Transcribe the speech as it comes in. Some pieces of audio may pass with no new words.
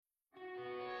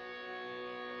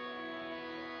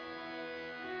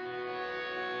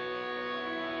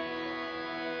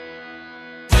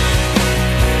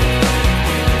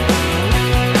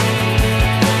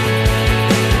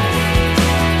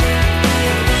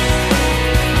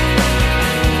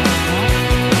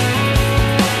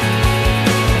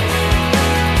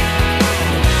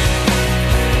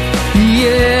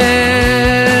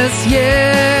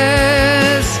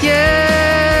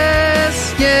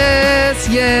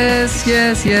Yes.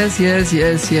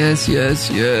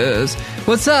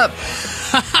 What's up?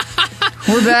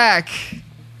 We're back.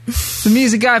 The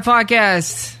Music Guy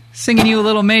Podcast. Singing you a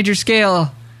little major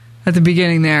scale at the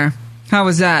beginning there. How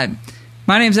was that?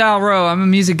 My name's Al Rowe. I'm a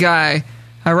music guy.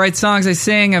 I write songs, I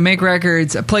sing, I make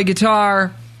records, I play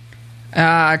guitar.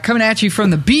 Coming at you from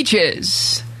the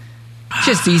beaches,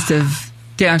 just east of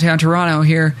downtown Toronto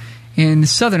here in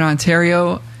southern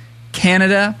Ontario,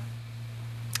 Canada.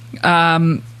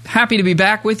 Happy to be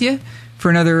back with you for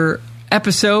another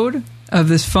episode of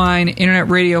this fine internet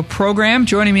radio program.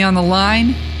 Joining me on the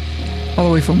line, all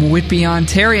the way from Whitby,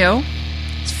 Ontario,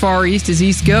 as far east as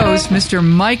east goes, Mr.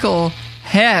 Michael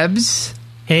Hebbs.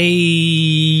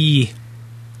 Hey,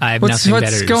 I have nothing better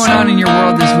to say. What's going on in your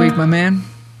world this week, my man?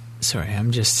 Sorry, I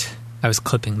was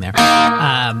clipping there.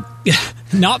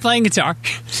 Not playing guitar,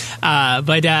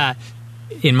 but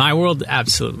in my world,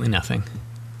 absolutely nothing.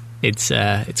 It's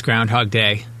Groundhog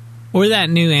Day, or that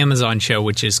new Amazon show,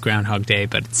 which is Groundhog Day,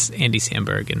 but it's Andy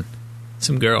Samberg and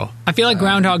some girl. I feel like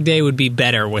Groundhog Day would be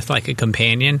better with like a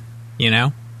companion, you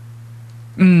know?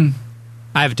 I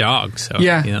have a dog, so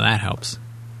yeah. You know, that helps.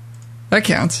 That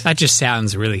counts. That just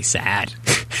sounds really sad.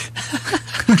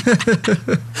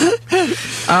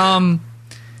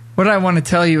 What did I want to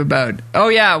tell you about? Oh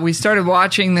yeah, we started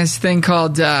watching this thing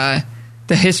called The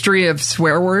History of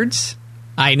Swear Words.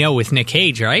 I know, with Nick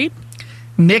Cage, right?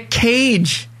 Nick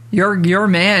Cage. Your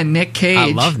man, Nick Cage.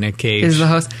 I love Nick Cage. Is the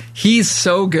host. He's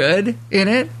so good in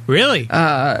it. Really?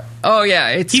 Oh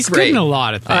yeah, he's great. Good in a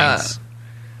lot of things.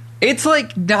 It's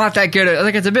like not that good.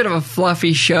 Like it's a bit of a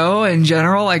fluffy show in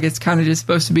general. Like it's kind of just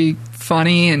supposed to be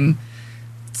funny and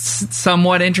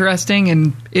somewhat interesting,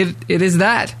 and it is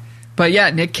that. But yeah,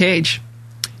 Nick Cage.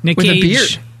 Nick with Cage a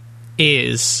beard.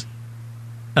 Is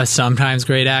a sometimes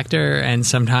great actor and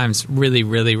sometimes really,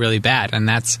 really, really bad, and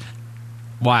that's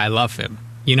why I love him.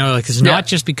 You know, like it's not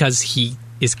just because he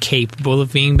is capable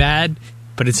of being bad,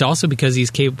 but it's also because he's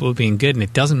capable of being good, and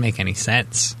it doesn't make any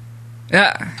sense.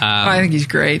 Yeah, I think he's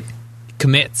great.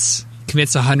 Commits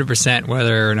 100%,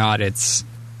 whether or not it's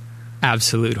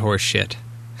absolute horse shit.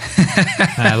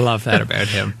 I love that about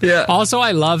him. Yeah. Also,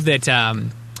 I love that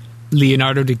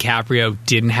Leonardo DiCaprio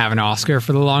didn't have an Oscar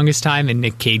for the longest time, and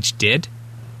Nick Cage did.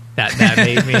 That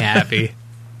made me happy.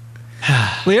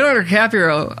 Leonardo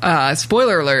DiCaprio,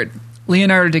 spoiler alert,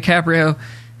 Leonardo DiCaprio,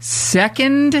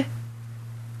 second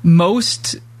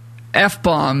most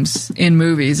F-bombs in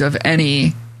movies of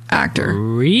any actor.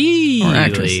 Really? Or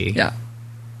actress. Yeah.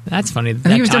 That's funny. I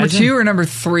think he was number 2 or number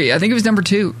 3. I think it was number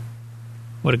 2.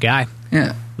 What a guy.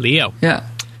 Yeah. Leo. Yeah.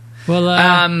 Well,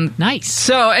 nice.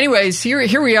 So, anyways,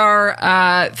 here we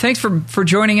are. Thanks for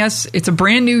joining us. It's a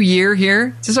brand new year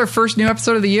here. Is this our first new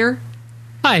episode of the year?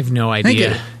 I have no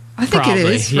idea. I think it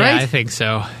is, right? Yeah, I think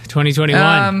so.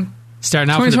 2021.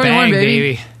 Starting out with a bang,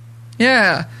 baby.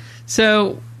 Yeah.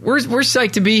 So, we're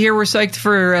psyched to be here. We're psyched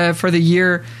for the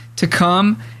year to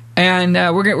come. And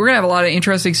we're gonna have a lot of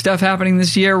interesting stuff happening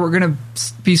this year. We're gonna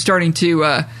be starting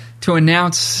to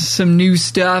announce some new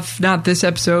stuff. Not this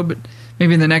episode, but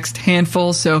maybe in the next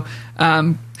handful. So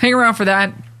hang around for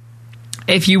that.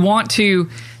 If you want to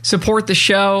support the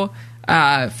show,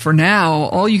 for now,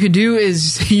 all you can do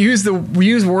is use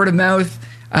word of mouth.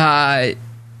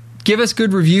 Give us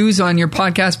good reviews on your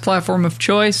podcast platform of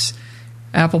choice.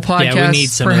 Apple Podcasts, we need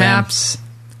some perhaps.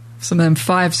 Some of them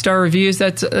 5-star reviews.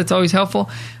 That's always helpful.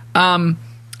 And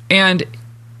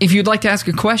if you'd like to ask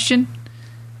a question,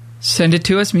 send it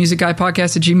to us,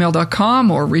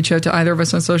 musicguypodcast@gmail.com, or reach out to either of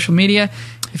us on social media.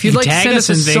 If you'd like to send us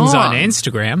a things song on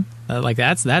Instagram, like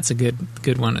that's a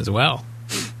good one as well.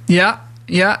 Yeah,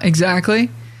 exactly.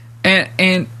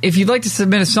 And if you'd like to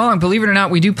submit a song, believe it or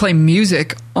not, we do play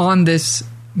music on this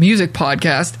music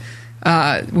podcast.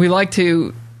 We like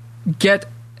to get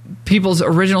people's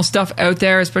original stuff out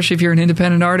there, especially if you're an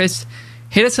independent artist.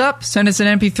 Hit us up, send us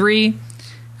an MP3,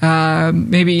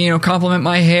 maybe compliment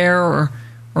my hair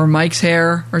or Mike's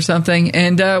hair or something,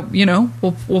 and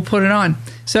we'll put it on.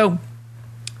 So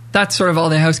that's sort of all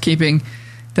the housekeeping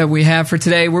that we have for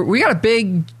today. We got a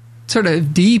big, sort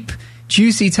of deep,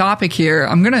 juicy topic here.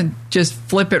 I'm gonna just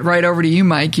flip it right over to you,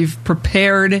 Mike. You've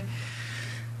prepared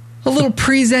a little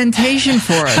presentation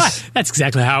for us. That's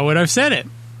exactly how I would have said it.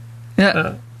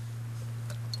 Yeah.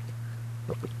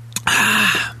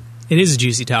 It is a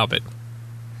juicy topic.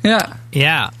 Yeah.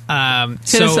 Yeah.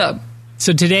 Hit us up.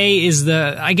 So today is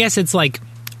I guess it's like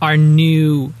our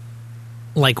new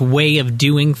way of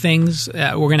doing things.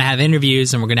 We're going to have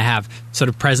interviews and we're going to have sort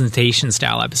of presentation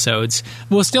style episodes.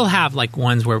 We'll still have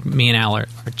ones where me and Al are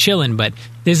chilling, but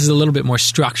this is a little bit more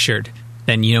structured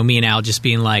than, me and Al just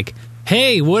being like,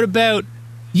 hey, what about,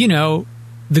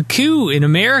 the coup in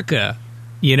America,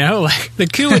 like the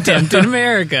coup attempt in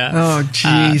America. Oh,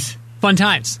 jeez. Fun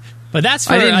times. But that's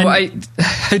for... I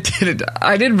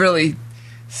didn't really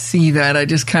see that. I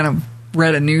just kind of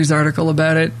read a news article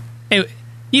about it.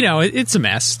 It's a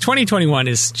mess. 2021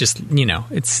 is just,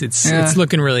 it's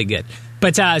looking really good.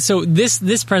 But so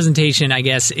this presentation, I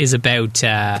guess, is about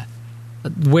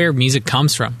where music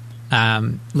comes from,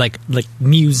 like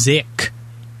music,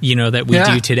 that we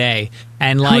do today,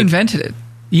 and who invented it.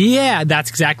 Yeah, that's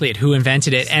exactly it. Who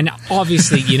invented it? And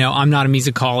obviously, I'm not a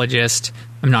musicologist.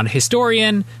 I'm not a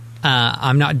historian.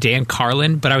 I'm not Dan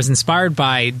Carlin, but I was inspired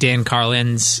by Dan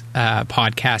Carlin's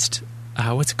podcast.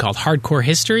 What's it called? Hardcore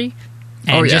History.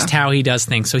 And just how he does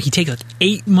things. So he takes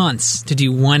 8 months to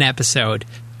do one episode,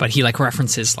 but he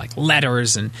references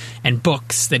letters and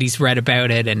books that he's read about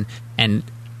it and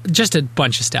just a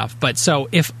bunch of stuff. But so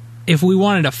if we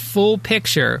wanted a full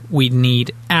picture, we'd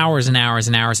need hours and hours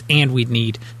and hours, and we'd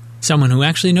need someone who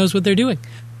actually knows what they're doing.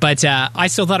 But I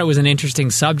still thought it was an interesting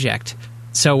subject.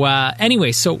 So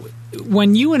anyway, so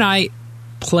when you and I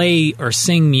play or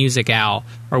sing music, Al,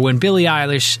 or when Billie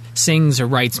Eilish sings or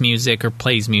writes music or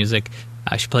plays music,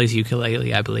 she plays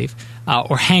ukulele, I believe,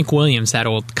 or Hank Williams, that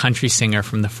old country singer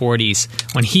from the 40s,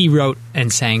 when he wrote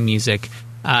and sang music,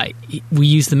 we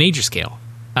use the major scale.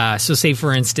 So say,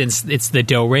 for instance, it's the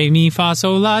do, re, mi, fa,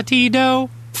 sol, la, ti, do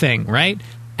thing, right?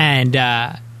 And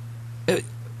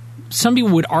some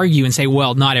people would argue and say,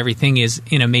 well, not everything is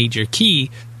in a major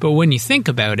key, but when you think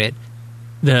about it,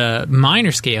 the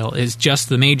minor scale is just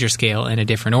the major scale in a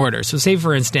different order. So say,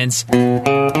 for instance, that's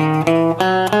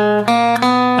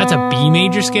a B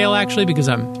major scale, actually, because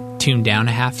I'm tuned down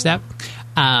a half step.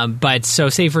 But so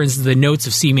say, for instance, the notes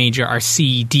of C major are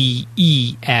C, D,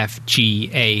 E, F,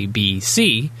 G, A, B,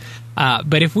 C.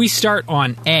 But if we start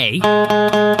on A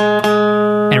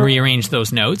and rearrange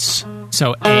those notes,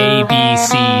 so A, B,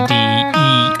 C, D,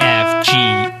 E, F, G,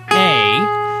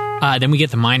 A, then we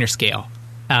get the minor scale.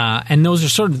 And those are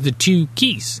sort of the two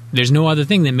keys. There's no other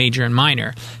thing than major and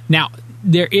minor. Now,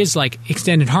 there is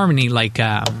extended harmony,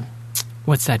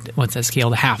 what's that scale?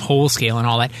 The half whole scale and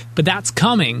all that. But that's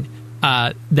coming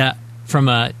from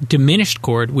a diminished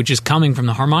chord, which is coming from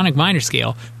the harmonic minor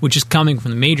scale, which is coming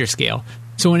from the major scale.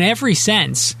 So in every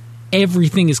sense,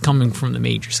 everything is coming from the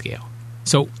major scale.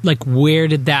 So where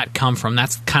did that come from?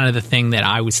 That's kind of the thing that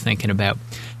I was thinking about.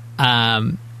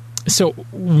 So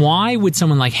why would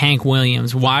someone like Hank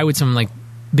Williams, why would someone like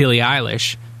Billie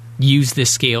Eilish use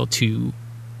this scale to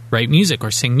write music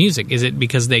or sing music? Is it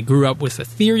because they grew up with a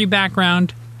theory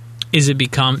background? Is it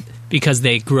because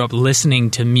they grew up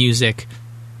listening to music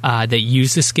that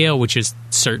used the scale, which is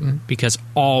certain because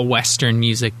all Western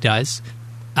music does?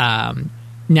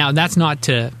 Now, that's not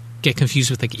to get confused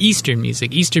with Eastern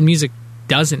music. Eastern music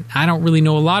doesn't. I don't really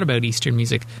know a lot about Eastern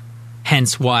music,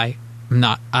 hence why I'm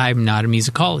not a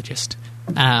musicologist.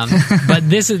 But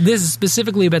this is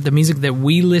specifically about the music that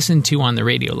we listen to on the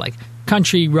radio, like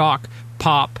country, rock,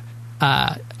 pop.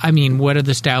 What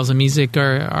other styles of music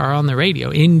are on the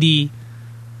radio? Indie,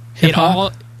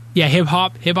 hip-hop.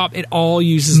 Hip-hop. It all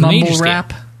uses the major scale. Mumble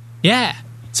rap. Yeah.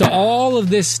 So all of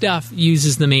this stuff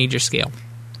uses the major scale.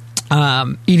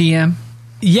 EDM.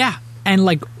 Yeah.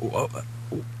 And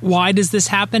why does this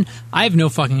happen? I have no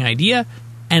fucking idea.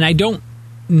 And I don't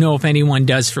know if anyone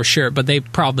does for sure, but they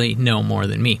probably know more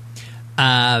than me.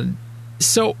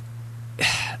 So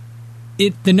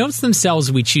the notes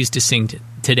themselves we choose to sing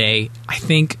today, I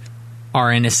think,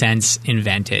 are in a sense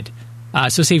invented.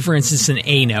 So say, for instance, an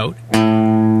A note,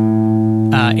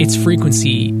 its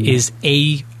frequency is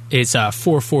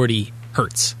 440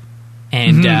 hertz.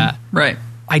 And right.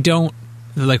 I don't,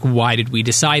 why did we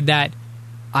decide that?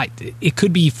 It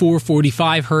could be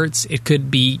 445 hertz. It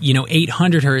could be,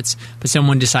 800 hertz, but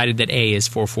someone decided that A is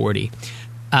 440.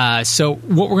 So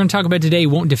what we're going to talk about today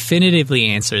won't definitively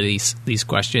answer these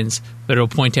questions, but it'll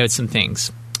point out some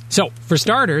things. So for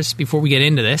starters, before we get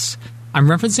into this, I'm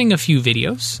referencing a few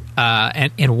videos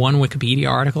and one Wikipedia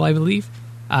article, I believe.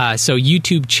 So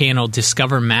YouTube channel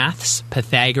Discover Math's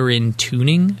Pythagorean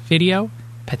tuning video.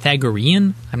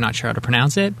 Pythagorean? I'm not sure how to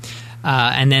pronounce it.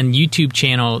 And then YouTube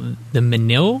channel The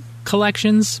Menil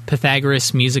Collections,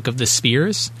 Pythagoras Music of the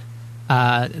Spheres,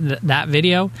 that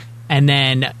video. And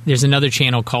then there's another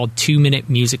channel called 2-Minute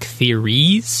Music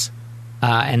Theories,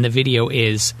 and the video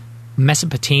is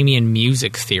Mesopotamian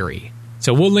Music Theory.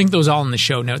 So we'll link those all in the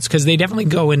show notes because they definitely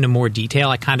go into more detail.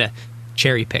 I kind of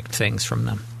cherry-picked things from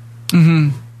them.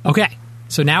 Mm-hmm. Okay,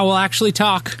 so now we'll actually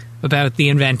talk about the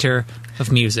inventor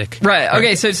of music. Right.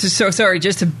 Okay. So sorry,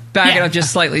 just to back it up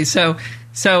just slightly. So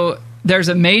there's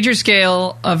a major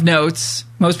scale of notes.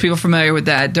 Most people are familiar with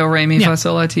that. Do, re, mi, fa,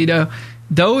 sol, la, ti, do.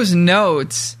 those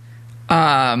notes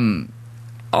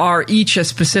are each a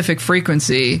specific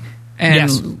frequency, and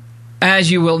Yes. as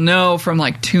you will know from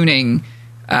like tuning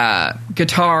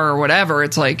guitar or whatever,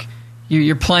 it's like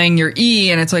you're playing your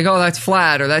E and it's like, oh, that's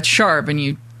flat or that's sharp, and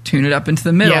you tune it up into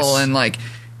the middle, Yes. and like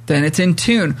then it's in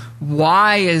tune.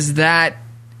 Why is that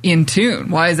in tune?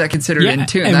 Why is that considered in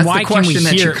tune? And That's why the can we question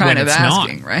that hear you're it kind when of it's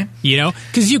asking, not? right? You know,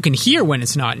 because you can hear when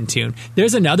it's not in tune.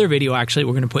 There's another video actually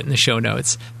we're going to put in the show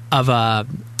notes of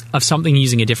something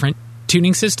using a different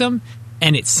tuning system,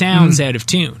 and it sounds out of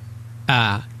tune,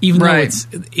 even though Right.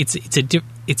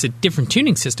 it's a different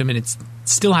tuning system, and it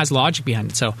still has logic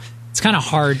behind it. So it's kind of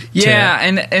hard. Yeah, to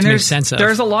and make there's sense of.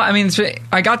 there's a lot. I mean,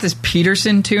 I got this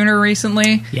Peterson tuner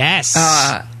recently. Yes.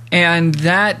 And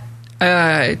that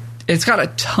it's got a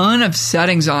ton of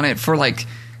settings on it for like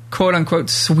quote unquote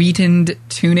sweetened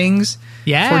tunings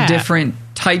Yeah. for different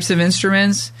types of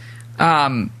instruments.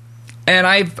 And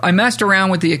I messed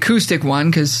around with the acoustic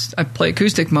one because I play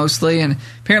acoustic mostly, and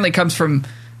apparently it comes from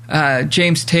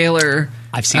James Taylor.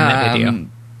 I've seen that video.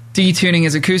 Detuning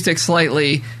his acoustic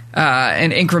slightly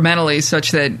and incrementally,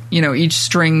 such that each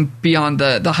string beyond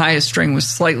the highest string was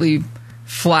slightly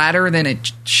flatter than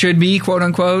it should be, quote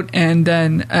unquote, and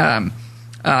then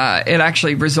it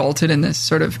actually resulted in this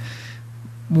sort of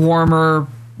warmer,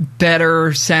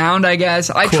 better sound, I guess.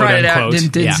 I Quote, tried it out;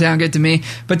 unquote. didn't Yeah. sound good to me.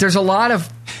 But there's a lot of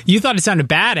You thought it sounded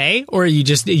bad, eh? Or you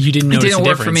didn't notice it didn't the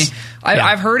work for me. difference? Yeah.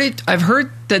 I've heard it. I've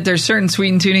heard that there's certain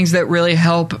sweetened tunings that really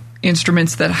help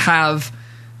instruments that have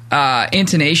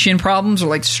intonation problems or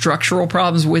like structural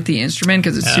problems with the instrument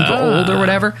because it's super old or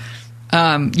whatever.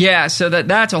 So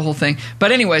that's a whole thing.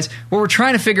 But anyways, what we're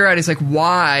trying to figure out is like,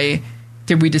 why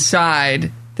did we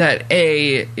decide that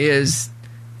A is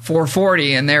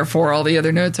 440 and therefore all the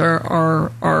other notes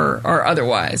are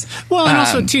otherwise? Well, and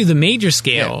also too the major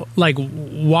scale. Like,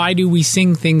 why do we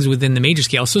sing things within the major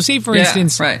scale? So, say for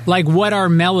instance, right. like what are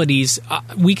melodies?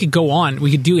 We could go on.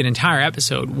 We could do an entire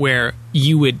episode where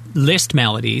you would list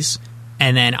melodies,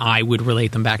 and then I would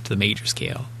relate them back to the major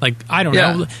scale. Like, I don't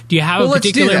know. Do you have a let's do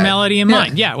particular that. melody in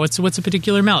mind? Yeah. What's a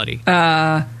particular melody?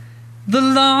 The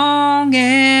long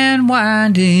and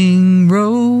winding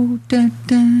road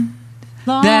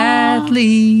that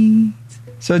leads.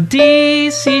 So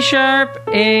D, C sharp,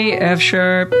 A, F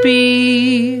sharp,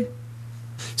 B.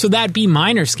 So that B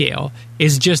minor scale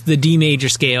is just the D major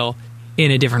scale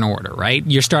in a different order, right?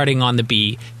 You're starting on the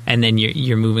B, and then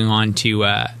you're moving on to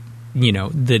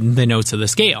the notes of the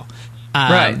scale.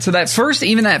 Right. So that first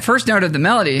note of the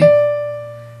melody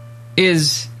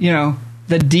is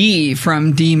the D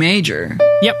from D major.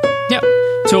 Yep.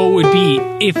 So it would be,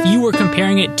 if you were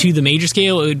comparing it to the major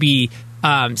scale, it would be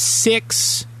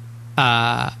 6.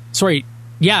 It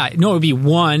would be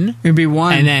 1. It'd be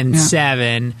 1, and then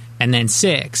 7, and then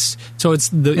 6. So it's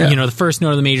the first note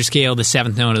of the major scale, the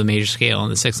 7th note of the major scale,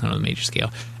 and the 6th note of the major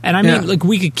scale. And I mean, like,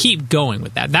 we could keep going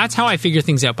with that. That's how I figure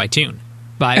things out by tune.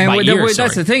 By ear,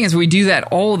 that's the thing, is we do that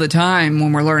all the time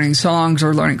when we're learning songs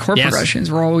or learning chord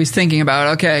progressions. We're always thinking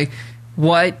about, okay,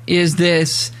 what is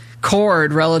this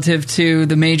chord relative to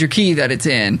the major key that it's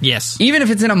in? Yes. Even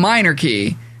if it's in a minor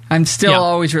key, I'm still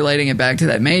always relating it back to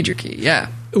that major key. Yeah.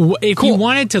 If you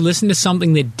wanted to listen to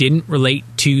something that didn't relate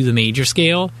to the major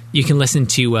scale, you can listen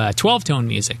to 12-tone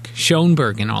music,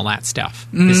 Schoenberg and all that stuff.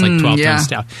 It's like 12-tone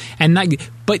stuff. And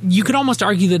but you could almost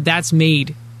argue that that's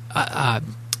made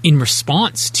in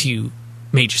response to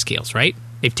major scales, right?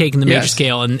 They've taken the major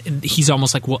scale, and he's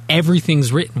almost like, well,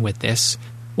 everything's written with this.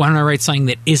 Why don't I write something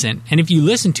that isn't? And if you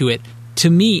listen to it, to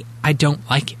me, I don't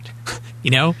like it.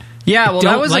 Yeah, well,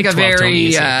 that was like a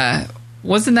very...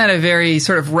 wasn't that a very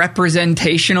sort of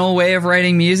representational way of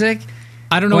writing music?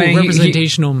 I don't know what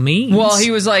representational means. Well, he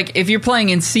was like, if you're playing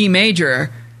in C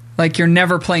major, like, you're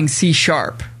never playing C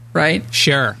sharp, right?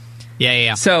 Sure.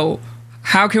 Yeah. So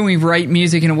how can we write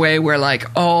music in a way where, like,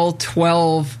 all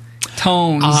 12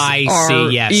 tones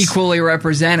are equally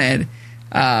represented?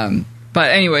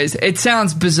 But anyways, it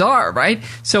sounds bizarre, right?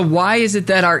 So why is it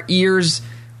that our ears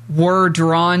were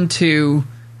drawn to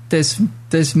this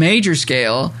major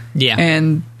scale,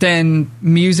 and then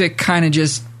music kind of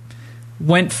just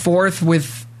went forth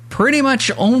with pretty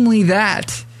much only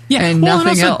that, and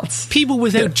nothing else? People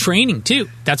without training too.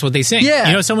 That's what they sing.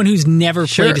 Yeah. Someone who's never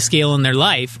played a scale in their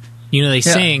life, they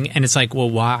sing, and it's like, well,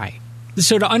 why?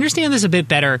 So to understand this a bit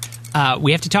better,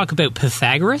 we have to talk about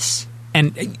Pythagoras.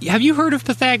 And have you heard of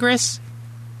Pythagoras?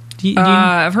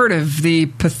 I've heard of the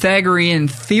Pythagorean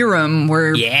theorem,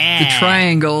 where the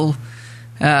triangle.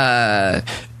 I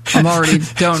already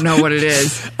don't know what it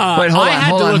is. Wait, hold on. I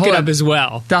had to look it up as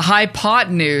well. The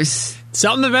hypotenuse.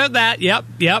 Something about that.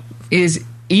 Yep. Is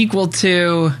equal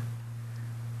to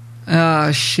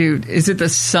Shoot. Is it the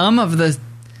sum of the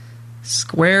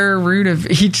square root of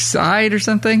each side or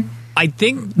something? I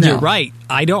think you're right.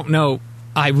 I don't know.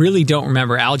 I really don't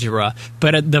remember algebra,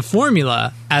 but the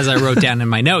formula, as I wrote down in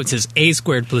my notes, is a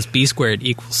squared plus b squared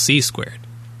equals c squared.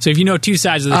 So if you know two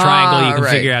sides of the triangle, you can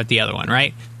figure out the other one,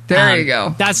 right? There you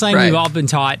go. That's something we've all been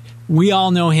taught. We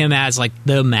all know him as like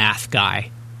the math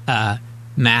guy,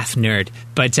 math nerd.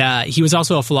 But he was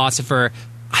also a philosopher.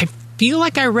 I feel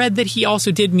like I read that he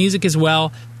also did music as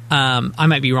well. I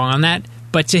might be wrong on that.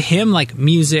 But to him, like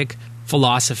music,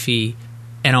 philosophy,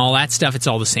 and all that stuff, it's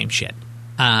all the same shit.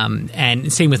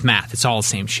 And same with math. It's all the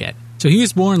same shit. So he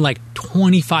was born like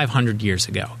 2,500 years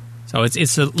ago. So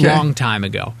it's a long time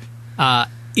ago.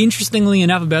 Interestingly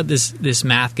enough about this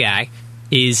math guy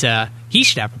is he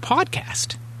should have a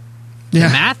podcast. Yeah.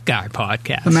 The Math Guy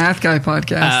podcast. The Math Guy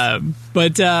podcast.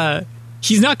 But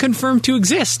he's not confirmed to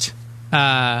exist.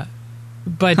 Or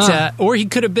he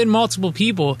could have been multiple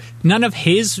people. None of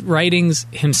his writings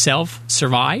himself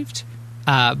survived,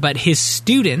 but his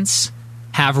students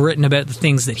have written about the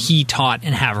things that he taught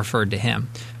and have referred to him.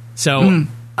 So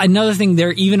another thing,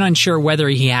 they're even unsure whether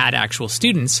he had actual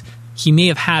students. He may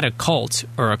have had a cult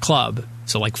or a club,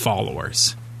 so like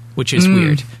followers, which is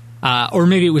weird. Or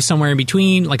maybe it was somewhere in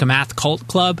between, like a math cult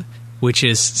club, which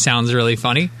sounds really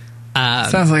funny.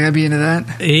 Sounds like I'd be into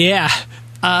that. Yeah.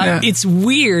 It's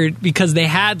weird because they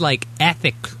had like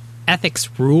ethics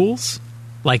rules.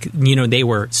 Like, you know, they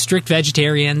were strict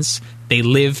vegetarians. They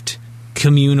lived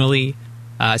communally.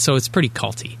 So it's pretty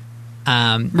culty.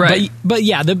 Right. But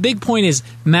yeah, the big point is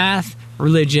math,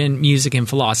 religion, music, and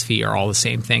philosophy are all the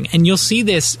same thing. And you'll see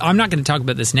this. I'm not going to talk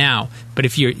about this now, but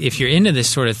if you're into this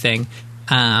sort of thing,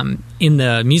 in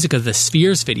the Music of the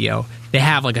Spheres video, they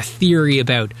have like a theory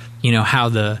about, you know, how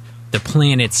the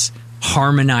planets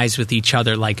harmonize with each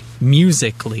other, like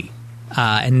musically.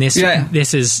 And this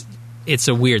is, it's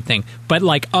a weird thing. But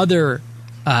like other,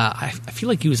 I feel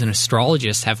like he was an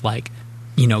astrologist, have like,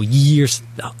 you know,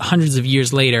 hundreds of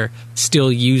years later,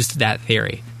 still used that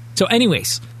theory. So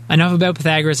anyways, enough about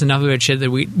Pythagoras, enough about shit that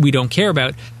we don't care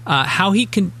about. How he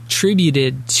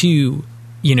contributed to,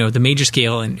 you know, the major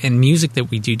scale and music that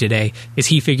we do today is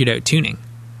he figured out tuning.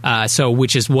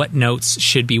 Which is what notes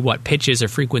should be what pitches or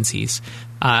frequencies.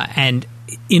 And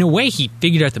in a way, he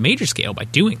figured out the major scale by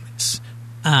doing this.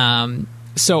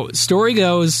 So story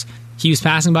goes, he was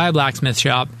passing by a blacksmith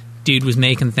shop. Dude was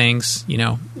making things, you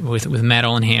know, with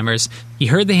metal and hammers. He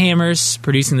heard the hammers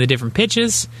producing the different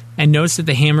pitches and noticed that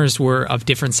the hammers were of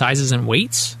different sizes and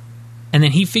weights. And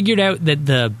then he figured out that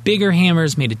the bigger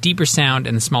hammers made a deeper sound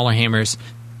and the smaller hammers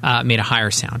made a higher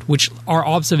sound, which are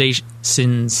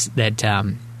observations that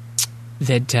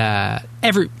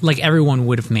everyone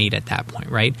would have made at that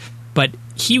point, right? But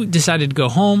he decided to go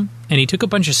home and he took a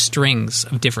bunch of strings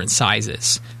of different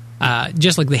sizes,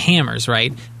 just like the hammers,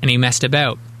 right? And he messed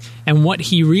about. And what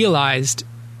he realized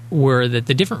were that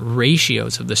the different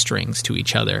ratios of the strings to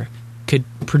each other could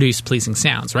produce pleasing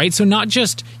sounds, right? So not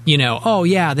just, you know, oh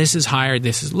yeah, this is higher,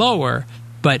 this is lower,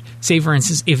 but say for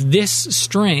instance, if this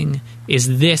string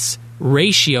is this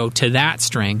ratio to that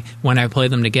string, when I play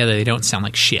them together, they don't sound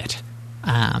like shit.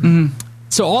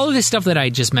 So all of this stuff that I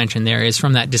just mentioned there is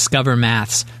from that Discover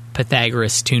Maths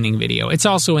Pythagoras tuning video. It's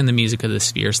also in the Music of the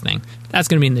Spheres thing. That's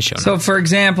going to be in the show notes. So, for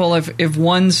example, if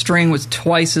one string was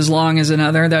twice as long as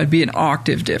another, that would be an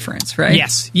octave difference, right?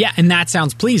 Yes. Yeah, and that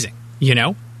sounds pleasing, you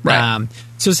know? Right.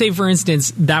 So say, for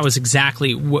instance, that was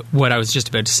exactly what I was just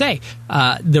about to say.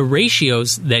 The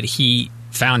ratios that he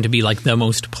found to be like the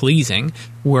most pleasing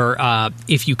were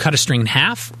if you cut a string in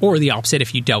half, or the opposite,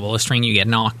 if you double a string, you get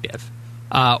an octave.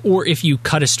 Or if you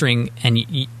cut a string and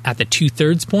at the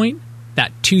 2/3 point,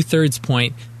 that 2/3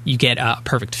 point, you get a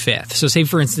perfect fifth. So say,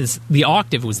 for instance, the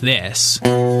octave was this,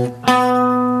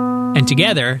 and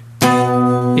together,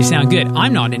 they sound good.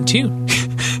 I'm not in tune.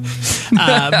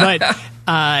 But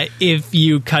if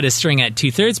you cut a string at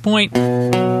 2/3 point,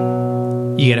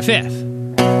 you get a fifth.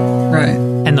 Right.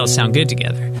 And those sound good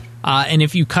together. And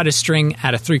if you cut a string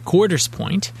at a 3/4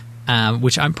 point,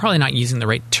 which I'm probably not using the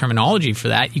right terminology for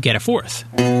that, you get a fourth.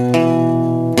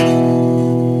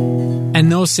 And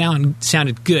those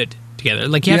sounded good together.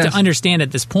 Like, you have to understand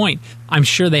at this point, I'm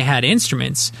sure they had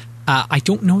instruments. I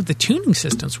don't know what the tuning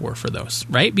systems were for those,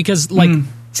 right? Because, like,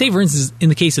 say, for instance, in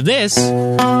the case of this,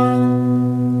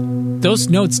 those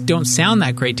notes don't sound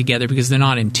that great together because they're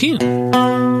not in tune.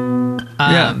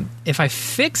 If I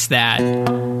fix that,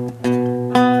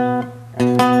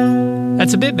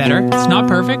 that's a bit better. It's not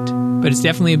perfect, but it's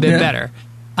definitely a bit better.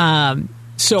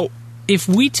 So if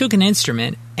we took an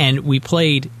instrument and we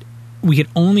could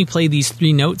only play these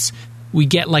three notes, we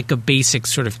get like a basic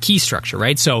sort of key structure,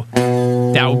 right? So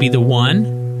that would be the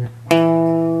 1,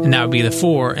 and that would be the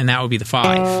 4, and that would be the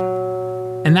 5.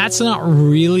 And that's not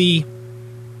really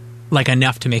like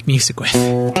enough to make music with.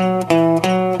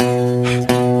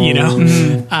 You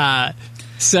know?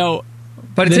 So...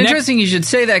 But it's interesting you should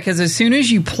say that, because as soon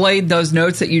as you played those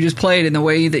notes that you just played in the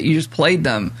way that you just played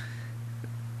them,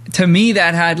 to me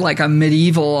that had like a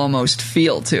medieval almost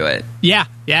feel to it. Yeah.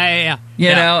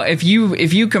 You know, if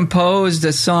you composed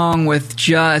a song with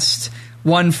just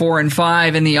 1, 4, and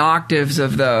 5 in the octaves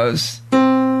of those,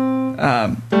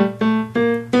 oh,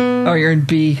 you're in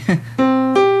B.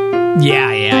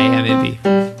 yeah, maybe.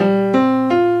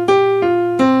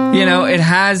 You know, it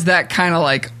has that kind of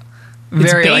like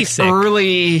very like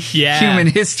early human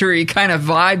history kind of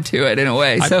vibe to it in a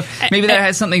way. So maybe that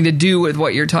has something to do with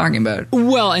what you're talking about.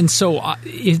 Well, and so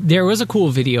there was a cool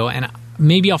video, and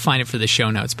maybe I'll find it for the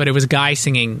show notes, but it was a guy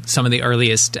singing some of the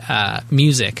earliest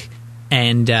music,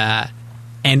 and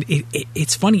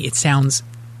it's funny. It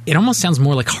almost sounds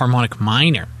more like harmonic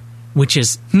minor, which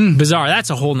is bizarre. That's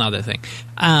a whole nother thing.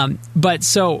 But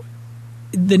so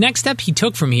the next step he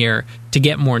took from here to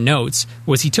get more notes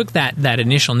was he took that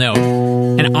initial note,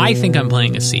 and I think I'm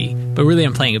playing a C, but really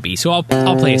I'm playing a B. So I'll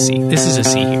play a C. This is a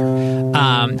C here.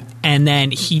 And then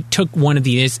he took one of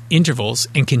these intervals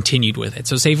and continued with it.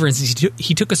 So say, for instance,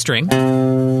 he took a string,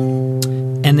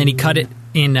 and then he cut it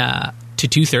in to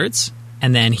 2/3,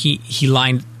 and then he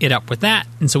lined it up with that.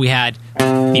 And so we had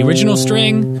the original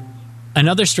string,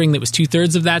 another string that was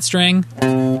 2/3 of that string,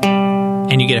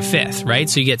 and you get a 5th, right?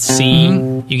 So you get C,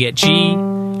 you get G,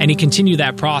 and you continue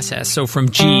that process. So from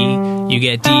G, you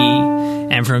get D,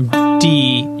 and from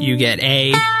D, you get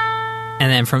A,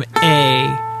 and then from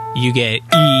A, you get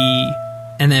E,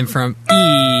 and then from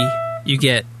E, you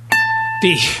get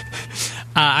B.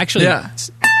 You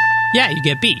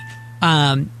get B.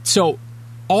 So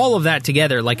all of that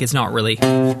together, like, it's not really...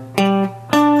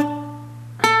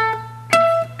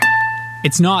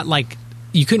 It's not like...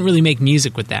 You couldn't really make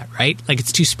music with that, right? Like,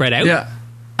 it's too spread out. Yeah.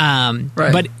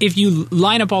 Right. But if you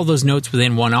line up all those notes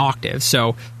within one octave,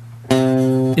 so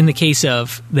in the case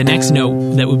of the next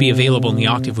note that would be available in the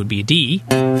octave would be a D,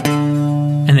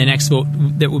 and the next note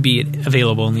that would be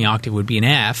available in the octave would be an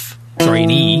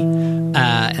E,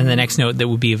 and the next note that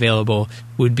would be available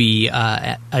would be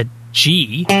a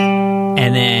G,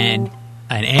 and then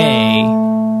an A,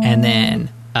 and then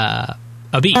a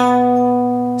B.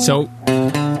 So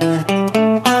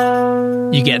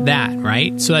you get that,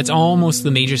 right? So that's almost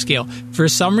the major scale. For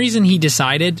some reason, he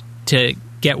decided to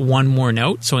get one more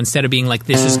note. So instead of being like,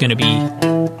 this is going to be a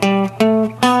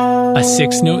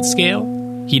 6-note scale,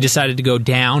 he decided to go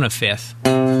down a 5th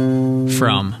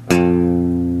from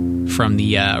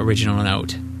the original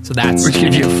note. So that's... Which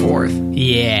gives you a 4th.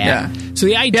 Yeah. So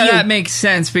the idea... Yeah, that makes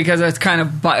sense, because that's kind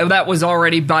of... that was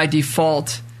already by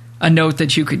default a note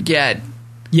that you could get.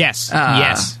 Yes. From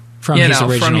his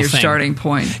original from your thing. Starting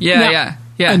point. Yeah.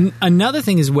 Another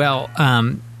thing as well,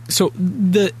 so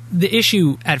the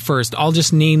issue at first, I'll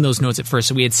just name those notes at first.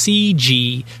 So we had C,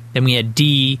 G, then we had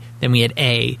D, then we had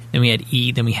A, then we had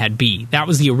E, then we had B. That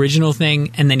was the original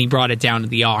thing, and then he brought it down to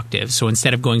the octave. So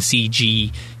instead of going C,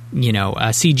 G,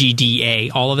 C, G, D, A,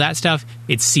 all of that stuff,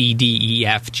 it's C, D, E,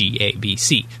 F, G, A, B,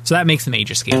 C. So that makes the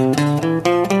major scale,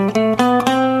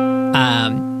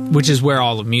 which is where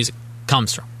all of music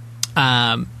comes from,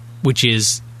 which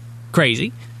is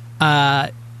crazy.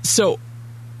 So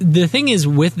the thing is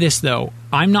with this, though,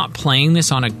 I'm not playing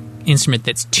this on an instrument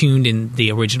that's tuned in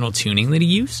the original tuning that he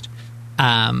used.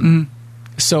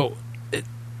 So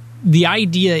the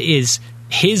idea is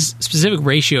his specific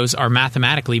ratios are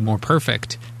mathematically more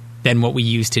perfect than what we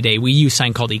use today. We use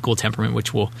something called equal temperament,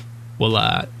 which we'll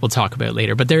talk about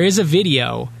later. But there is a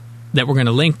video that we're going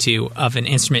to link to of an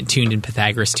instrument tuned in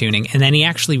Pythagoras tuning, and then he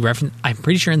actually I'm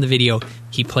pretty sure in the video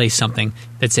he plays something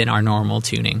that's in our normal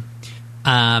tuning.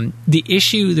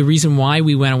 The reason why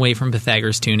we went away from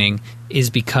Pythagoras tuning is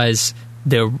because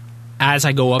as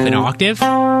I go up an octave,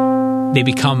 they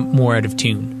become more out of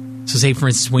tune. So say, for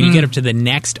instance, when you get up to the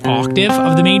next octave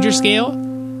of the major scale,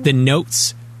 the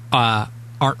notes are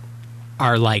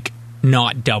like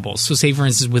not doubles. So say, for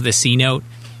instance, with a C note,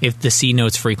 if the C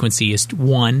note's frequency is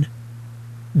 1,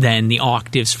 then the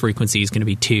octave's frequency is going to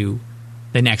be 2.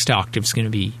 The next octave's going to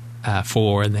be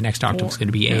 4, and the next octave's going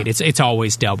to be 8. It's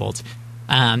always doubled.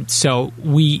 So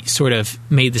we sort of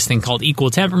made this thing called equal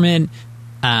temperament.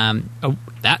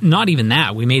 Not even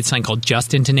that. We made something called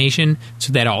just intonation,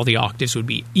 so that all the octaves would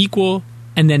be equal.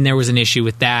 And then there was an issue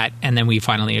with that, and then we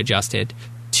finally adjusted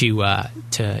to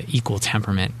equal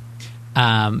temperament.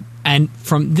 And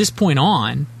from this point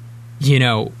on, we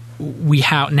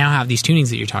now have these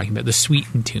tunings that you're talking about, the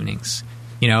sweetened tunings.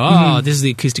 You know, this is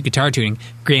the acoustic guitar tuning.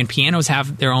 Grand pianos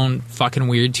have their own fucking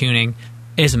weird tuning.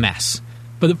 It's a mess.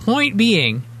 But the point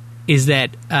being is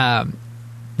that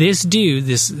this dude,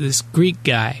 this Greek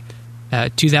guy,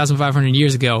 2,500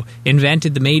 years ago,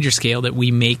 invented the major scale that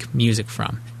we make music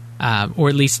from. Or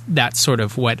at least that's sort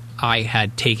of what I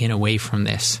had taken away from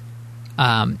this.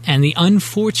 And the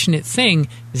unfortunate thing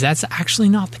is that's actually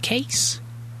not the case.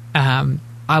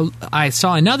 I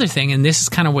saw another thing, and this is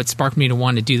kind of what sparked me to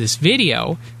want to do this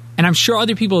video. And I'm sure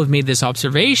other people have made this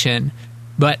observation,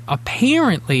 but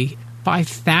apparently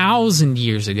 5,000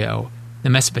 years ago, the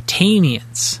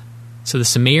Mesopotamians, so the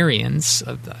Sumerians,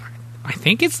 I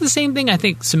think it's the same thing. I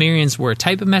think Sumerians were a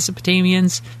type of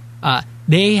Mesopotamians.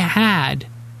 They had,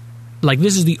 like,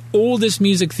 this is the oldest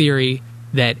music theory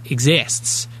that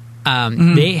exists.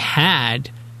 They had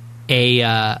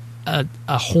a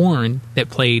horn that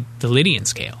played the Lydian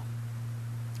scale.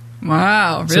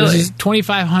 Wow, really? So this is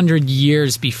 2,500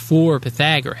 years before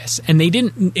Pythagoras. And they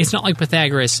didn't, it's not like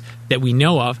Pythagoras that we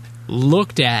know of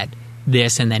looked at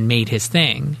this and then made his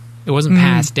thing. It wasn't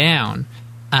passed down.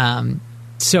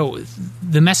 So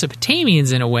the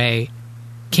Mesopotamians, in a way,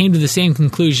 came to the same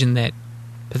conclusion that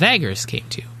Pythagoras came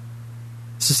to.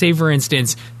 So say, for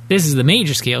instance, this is the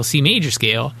major scale, C major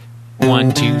scale,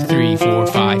 1, 2, 3, 4,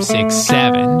 5, 6,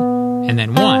 7, and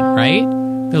then 1, right?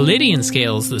 The Lydian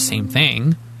scale is the same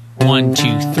thing, 1,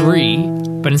 2, 3,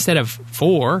 but instead of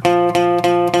 4,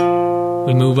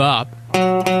 we move up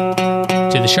to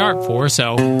the sharp 4,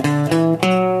 so...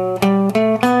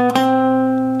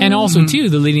 And also, too,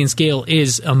 the Lydian scale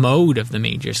is a mode of the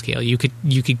major scale. You could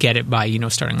get it by,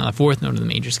 starting on the 4th note of the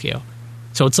major scale.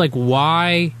 So it's like,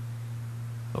 why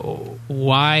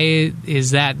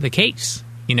is that the case?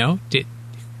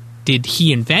 Did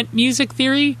he invent music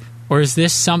theory, or is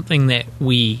this something that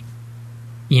we,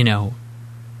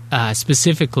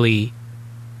 specifically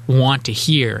want to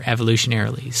hear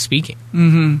evolutionarily speaking?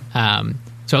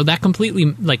 So that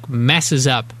completely messes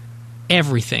up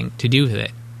everything to do with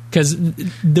it, because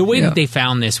the way that they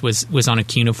found this was on a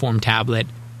cuneiform tablet,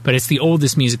 but it's the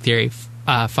oldest music theory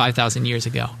 5,000 years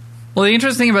ago. Well, the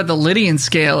interesting thing about the Lydian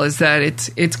scale is that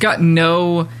it's got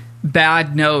no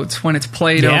bad notes when it's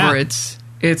played over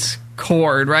its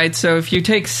chord, right? So if you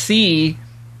take C,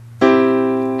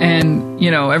 and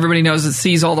everybody knows that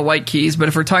C is all the white keys, but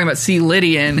if we're talking about C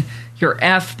Lydian, your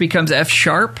F becomes F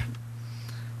sharp.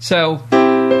 So,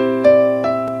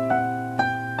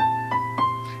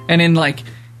 and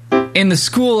in the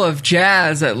school of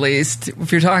jazz, at least,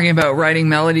 if you're talking about writing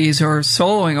melodies or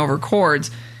soloing over chords,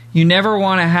 you never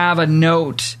want to have a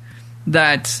note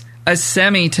that's a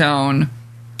semitone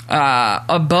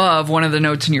above one of the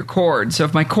notes in your chord. So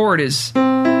if my chord is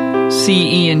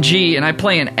C, E, and G, and I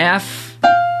play an F,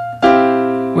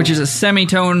 which is a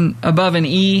semitone above an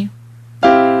E,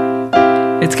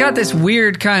 it's got this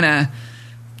weird kind of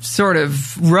sort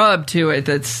of rub to it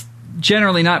that's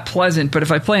generally not pleasant. But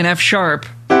if I play an F sharp,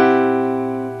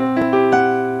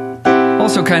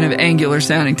 also kind of angular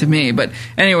sounding to me. But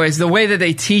anyways, the way that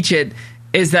they teach it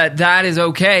is that is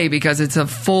okay because it's a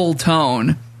full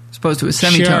tone, as opposed to a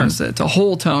semitone. So it's a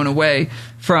whole tone away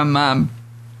from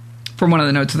one of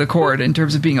the notes of the chord in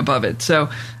terms of being above it. So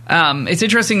it's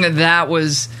interesting that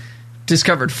was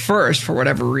discovered first for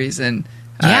whatever reason.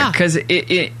 Because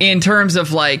in terms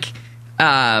of what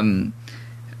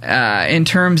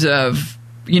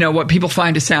people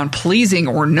find to sound pleasing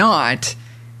or not,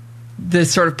 the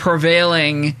sort of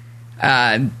prevailing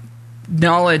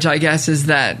knowledge, I guess, is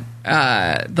that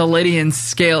the Lydian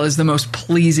scale is the most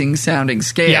pleasing sounding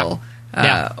scale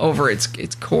over its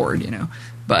chord,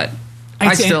 But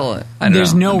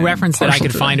there's no reference that I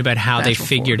could find about how they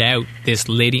figured out this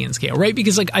Lydian scale, right?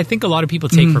 Because I think a lot of people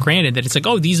take for granted that it's like,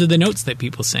 oh, these are the notes that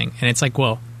people sing, and it's like,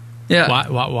 well,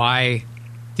 why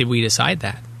did we decide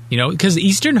that? Because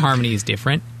Eastern harmony is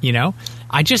different.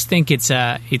 I just think it's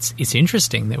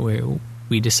interesting that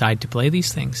we decide to play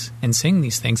these things and sing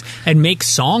these things and make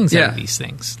songs out of these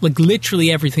things. Like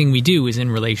literally everything we do is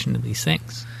in relation to these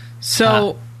things.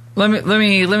 So let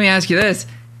me ask you this: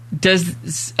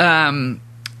 I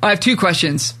have two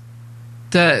questions.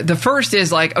 The first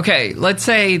is okay, let's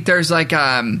say there's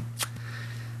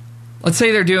let's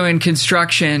say they're doing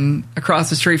construction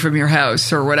across the street from your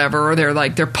house or whatever, or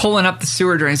they're pulling up the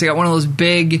sewer drains. They got one of those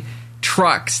big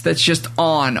trucks that's just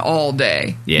on all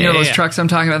day. Those trucks I'm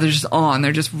talking about, they're just on.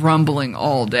 They're just rumbling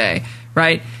all day,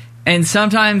 right? And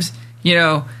sometimes,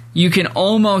 you can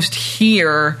almost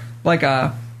hear like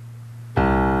a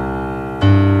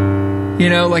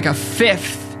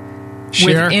fifth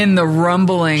within the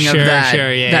rumbling of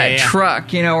that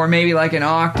truck, or maybe like an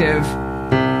octave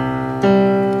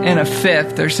and a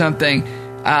fifth or something.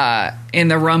 in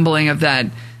the rumbling of that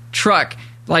truck.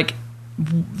 Like,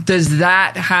 does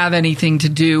that have anything to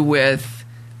do with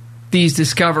these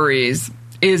discoveries?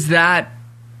 Is that,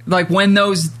 like, when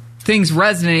those things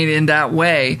resonate in that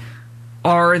way,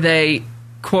 are they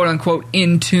quote unquote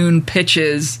in tune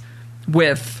pitches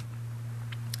with,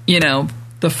 you know,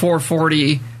 the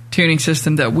 440 tuning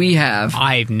system that we have?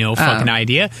 I have no fucking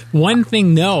idea. One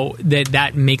thing, though,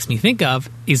 that makes me think of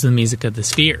is the music of the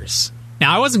spheres.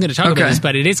 Now, I wasn't going to talk about this,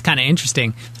 but it is kind of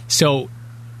interesting. So,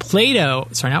 Plato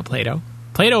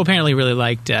apparently really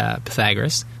liked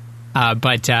Pythagoras,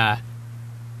 but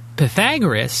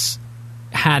Pythagoras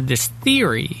had this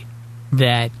theory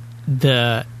that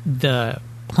the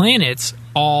planets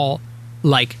all,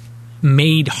 like,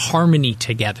 made harmony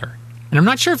together. And I'm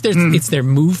not sure if it's their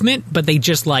movement, but they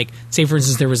just, like, say, for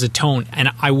instance, there was a tone, and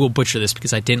I will butcher this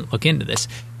because I didn't look into this,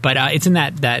 but it's in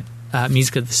that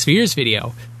Music of the Spheres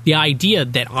video. The idea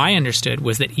that I understood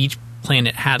was that each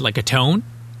planet had, like, a tone,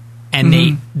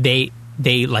 and they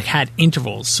like, had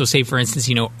intervals. So, say, for instance,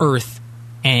 you know, Earth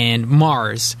and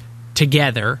Mars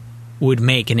together would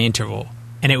make an interval,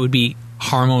 and it would be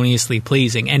harmoniously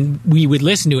pleasing, and we would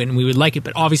listen to it and we would like it,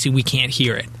 but obviously we can't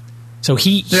hear it. So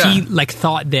he like,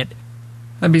 thought that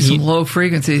that'd be some low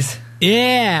frequencies.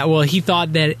 Yeah, well, he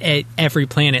thought that every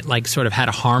planet, like, sort of had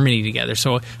a harmony together.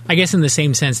 So I guess in the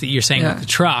same sense that you're saying with the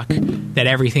truck, that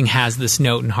everything has this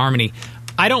note and harmony.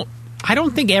 I don't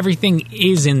think everything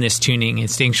is in this tuning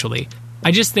instinctually. I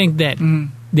just think that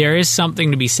there is something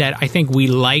to be said. I think we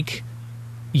like,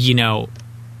 you know,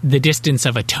 the distance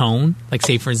of a tone, like,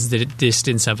 say, for instance, the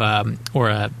distance of a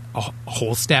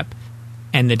whole step,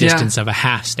 and the distance of a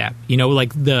half step. You know,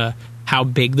 like, how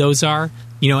big those are.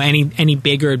 You know, any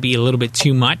bigger would be a little bit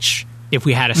too much if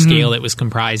we had a scale that was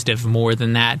comprised of more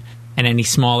than that, and any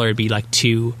smaller would be, like,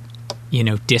 too, you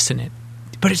know, dissonant.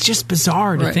 But it's just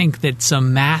bizarre to think that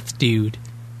some math dude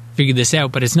figured this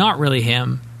out, but it's not really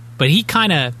him. But he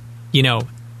kind of, you know,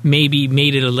 maybe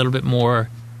made it a little bit more.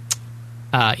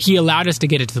 He allowed us to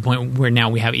get it to the point where now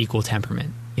we have equal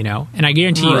temperament, you know? And I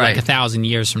guarantee you, like, 1,000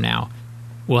 years from now,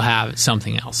 we'll have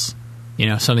something else, you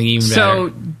know, something even better.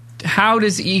 So, how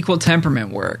does equal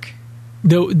temperament work?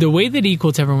 The way that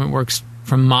equal temperament works,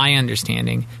 from my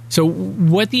understanding, so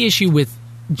what the issue with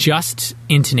just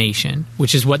intonation,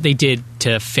 which is what they did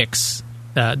to fix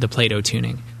the Plato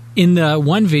tuning. In the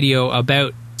one video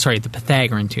about, the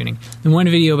Pythagorean tuning, the one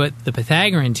video about the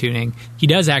Pythagorean tuning, he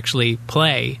does actually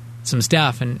play some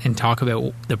stuff and talk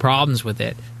about the problems with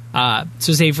it.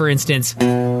 So say, for instance,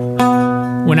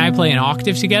 when I play an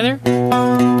octave together,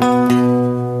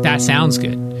 that sounds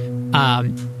good.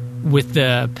 With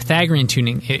the Pythagorean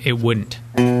tuning, it wouldn't.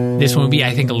 This one would be,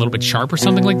 I think, a little bit sharp or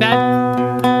something like that.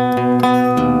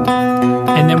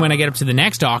 And then when I get up to the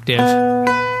next octave,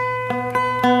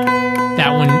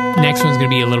 next one's going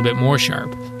to be a little bit more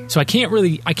sharp. So I can't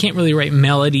really write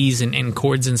melodies and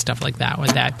chords and stuff like that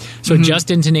with that. So just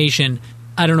intonation,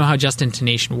 I don't know how just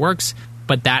intonation works,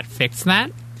 but that fixed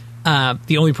that.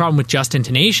 The only problem with just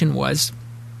intonation was,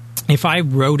 if I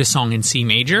wrote a song in C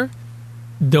major,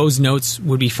 those notes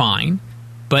would be fine.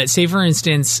 But say, for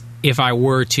instance, if I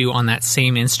were to, on that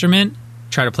same instrument,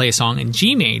 try to play a song in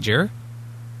G major,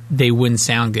 they wouldn't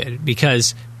sound good.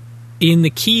 Because in the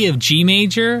key of G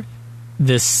major,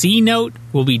 the C note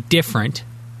will be different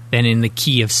than in the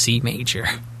key of C major,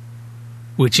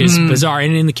 which is bizarre.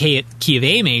 And in the key of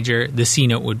A major, the C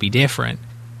note would be different.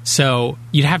 So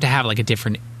you'd have to have, like, a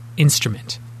different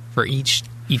instrument for each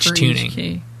tuning. Each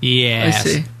key. Yes. I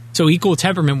see. So equal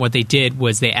temperament, what they did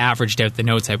was they averaged out the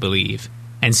notes, I believe.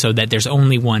 And so that there's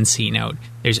only one C note,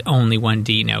 there's only one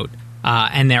D note,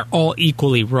 and they're all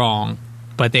equally wrong,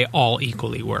 but they all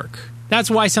equally work.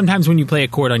 That's why sometimes when you play a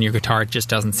chord on your guitar, it just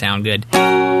doesn't sound good,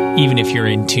 even if you're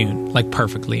in tune, like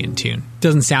perfectly in tune. It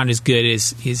doesn't sound as good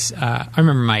as I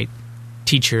remember my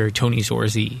teacher, Tony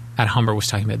Zorzi, at Humber was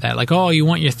talking about that. Like, oh, you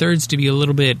want your thirds to be a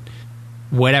little bit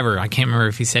whatever. I can't remember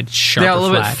if he said sharp or flat. Yeah, a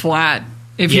little bit flat.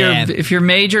 If your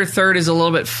major third is a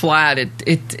little bit flat,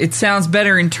 it sounds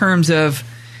better in terms of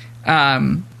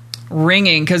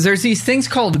ringing, because there's these things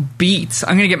called beats.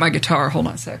 I'm going to get my guitar. Hold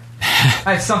on a sec.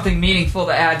 I have something meaningful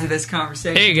to add to this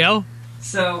conversation. There you go.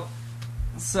 So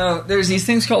there's these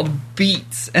things called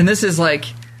beats, and this is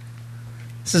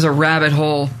a rabbit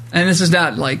hole, and this is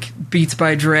not like Beats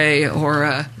by Dre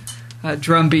or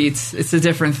drum beats. It's a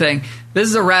different thing. This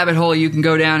is a rabbit hole you can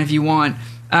go down if you want.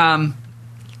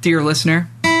 Dear listener.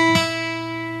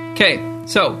 Okay,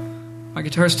 so my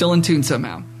guitar's still in tune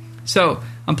somehow. So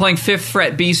I'm playing 5th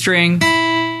fret B string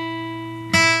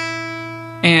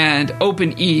and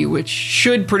open E, which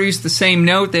should produce the same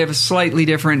note. They have a slightly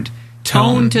different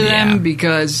tone to them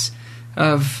because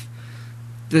of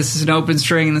this is an open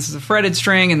string and this is a fretted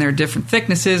string, and they're different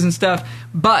thicknesses and stuff,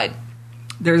 but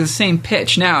they're the same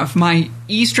pitch. Now, if my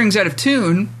E string's out of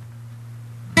tune,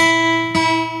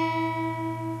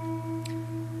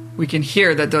 we can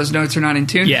hear that those notes are not in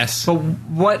tune. Yes.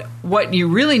 But what you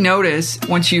really notice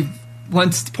once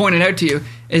pointed out to you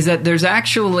is that there's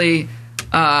actually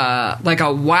like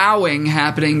a wowing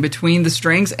happening between the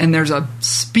strings, and there's a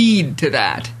speed to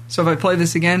that. So if I play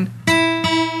this again,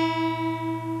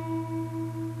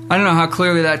 I don't know how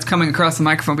clearly that's coming across the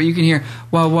microphone, but you can hear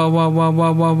wow, wow, wow, wow,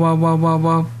 wow, wow, wow, wow, wow,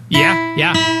 wow.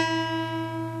 Yeah.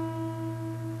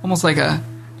 Almost like a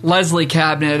Leslie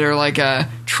cabinet or like a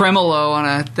tremolo on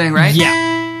a thing, right?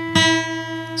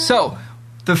 Yeah. So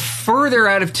the further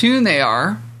out of tune they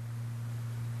are,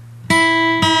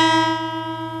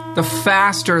 the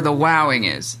faster the wowing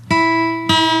is.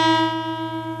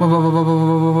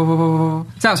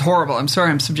 It sounds horrible. I'm sorry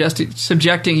I'm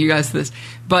subjecting you guys to this.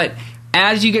 But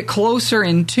as you get closer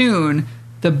in tune,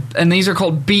 and these are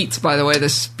called beats, by the way, the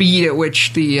speed at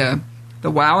which the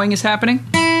wowing is happening.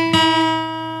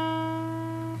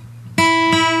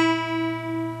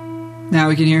 Now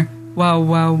we can hear wow,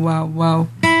 wow, wow, wow.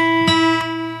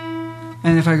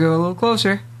 And if I go a little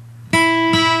closer,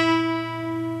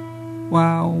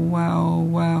 wow, wow,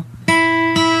 wow.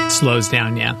 Slows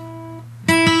down, yeah.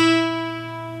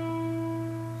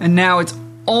 And now it's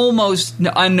almost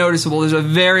unnoticeable. There's a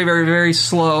very, very, very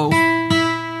slow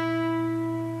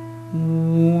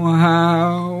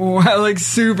wow, like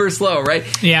super slow, right?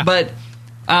 Yeah. But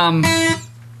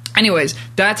anyways,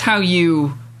 that's how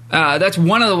you that's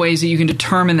one of the ways that you can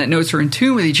determine that notes are in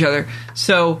tune with each other.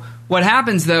 So what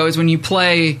happens though is when you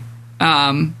play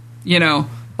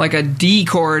like a D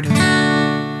chord,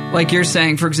 like you're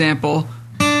saying, for example,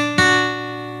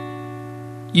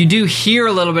 you do hear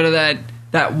a little bit of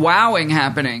that wowing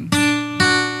happening.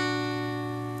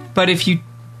 But if you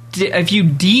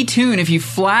detune, if you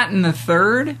flatten the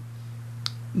third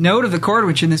note of the chord,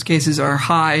 which in this case is our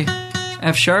high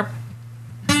F sharp,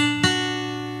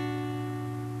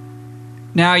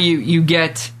 now you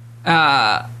get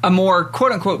a more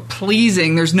quote unquote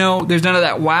pleasing. There's none of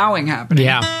that wowing happening.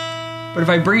 Yeah. But if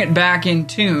I bring it back in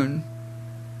tune,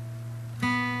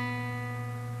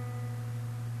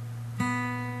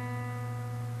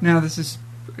 now this is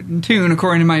in tune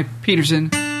according to my Peterson.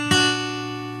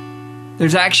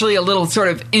 There's actually a little sort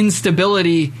of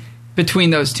instability between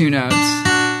those two notes.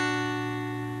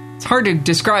 It's hard to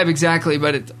describe exactly,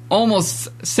 but it's almost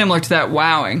similar to that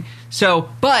wowing. So,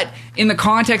 but in the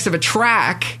context of a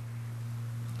track,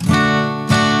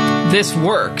 this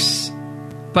works.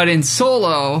 But in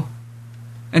solo,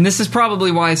 and this is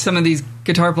probably why some of these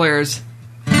guitar players,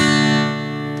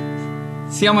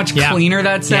 see how much cleaner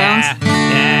that sounds?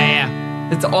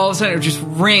 Yeah. It's all of a sudden it just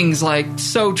rings like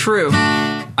so true.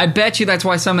 I bet you that's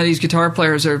why some of these guitar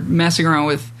players are messing around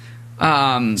with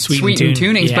sweetened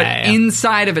tunings. But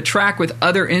inside of a track with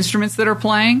other instruments that are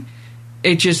playing,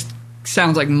 it just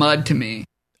sounds like mud to me.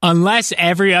 Unless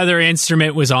every other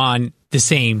instrument was on the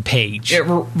same page.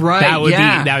 Right, that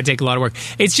would take a lot of work.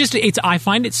 I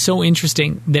find it so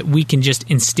interesting that we can just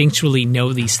instinctually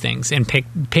know these things and pick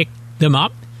them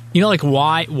up. You know, like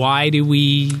why do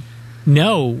we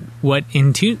know what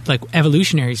in tune, like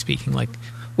evolutionary speaking, like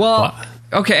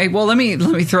okay, well let me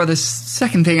throw this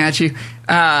second thing at you.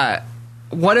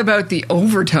 What about the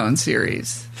Overtone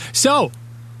series? So,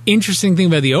 interesting thing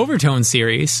about the Overtone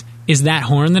series is that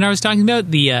horn that I was talking about,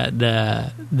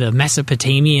 the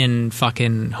Mesopotamian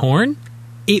fucking horn,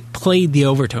 it played the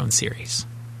Overtone series.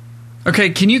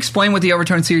 Okay, can you explain what the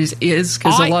Overtone series is?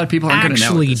 Because a lot of people aren't going to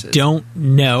know what this is. I actually don't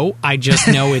know. I just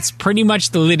know it's pretty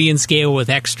much the Lydian scale with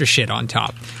extra shit on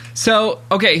top. So,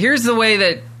 okay, here's the way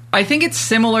that I think it's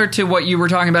similar to what you were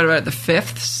talking about the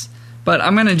fifths, but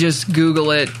I'm going to just Google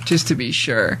it just to be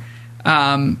sure.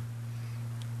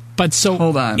 But so,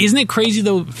 hold on. Isn't it crazy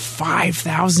though?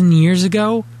 5,000 years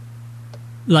ago,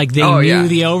 like they knew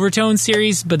the Overtone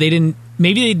series, but they didn't.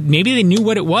 Maybe they knew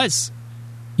what it was.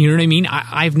 You know what I mean?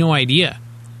 I have no idea.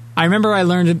 I remember I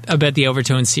learned about the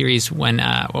Overtone series when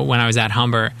I was at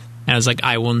Humber, and I was like,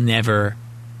 I will never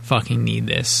fucking need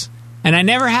this, and I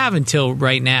never have until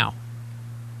right now.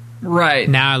 Right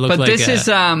now, I look. But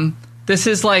this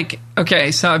is like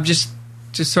okay. So I'm just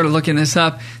sort of looking this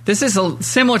up. This is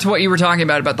similar to what you were talking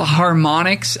about the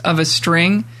harmonics of a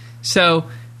string. So,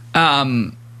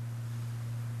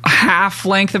 half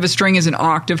length of a string is an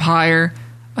octave higher.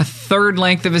 A third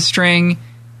length of a string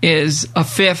is a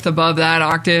fifth above that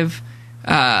octave.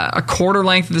 A quarter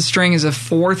length of the string is a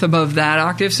fourth above that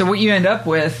octave. So what you end up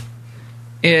with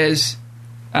is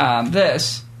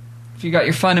this. If you got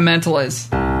your fundamental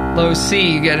as low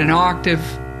C, you get an octave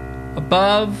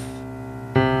above.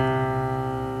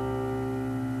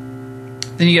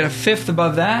 Then you get a fifth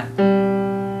above that.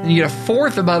 Then you get a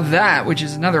fourth above that, which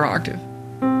is another octave.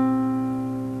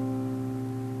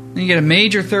 Then you get a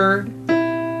major third,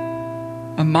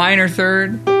 a minor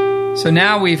third. So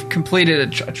now we've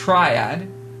completed a triad.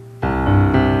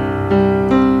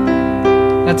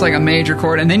 That's like a major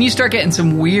chord. And then you start getting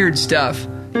some weird stuff.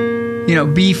 You know,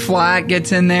 B flat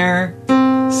gets in there,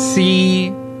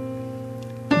 C,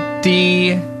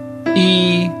 D,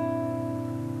 E,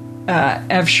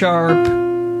 F sharp,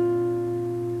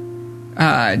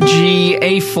 G,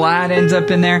 A flat ends up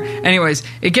in there. Anyways,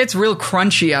 it gets real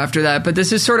crunchy after that, but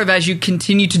this is sort of as you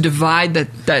continue to divide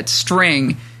that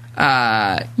string,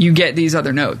 you get these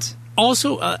other notes.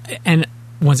 Also, and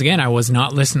once again, I was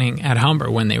not listening at Humber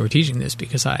when they were teaching this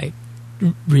because I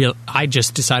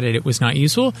just decided it was not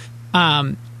useful.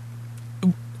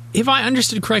 If I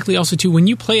understood correctly, also too, when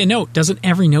you play a note, doesn't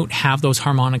every note have those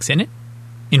harmonics in it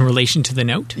in relation to the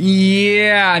note?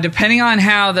 Yeah, depending on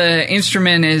how the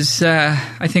instrument is,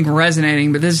 I think,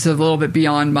 resonating. But this is a little bit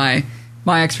beyond my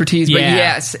expertise. But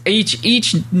yes,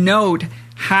 each note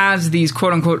has these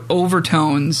quote unquote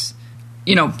overtones,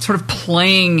 you know, sort of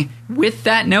playing with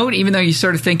that note, even though you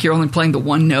sort of think you're only playing the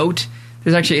one note.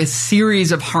 There's actually a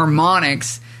series of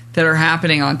harmonics that are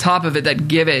happening on top of it that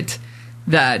give it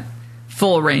that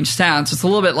full range sound. So it's a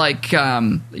little bit like,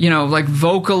 you know, like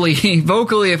vocally,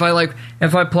 if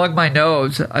I plug my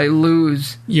nose, I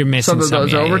lose You're missing some of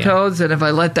those overtones. Yeah. And if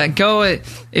I let that go,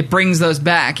 it brings those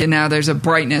back. And now there's a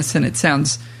brightness and it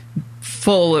sounds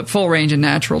full range and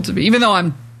natural to me, even though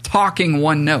I'm talking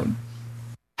one note.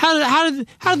 How did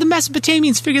the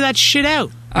Mesopotamians figure that shit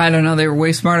out? I don't know. They were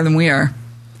way smarter than we are.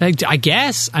 I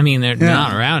guess. I mean, they're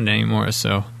not around anymore,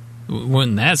 so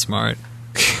wasn't that smart.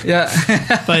 Yeah.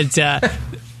 But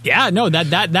no,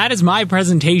 that is my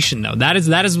presentation though. That is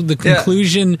the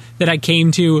conclusion that I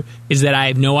came to, is that I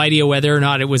have no idea whether or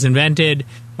not it was invented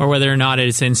or whether or not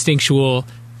it's instinctual.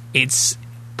 It's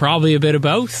probably a bit of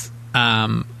both.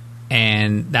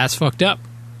 And that's fucked up.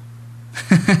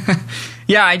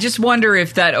 Yeah, I just wonder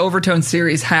if that overtone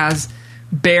series has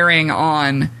bearing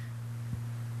on,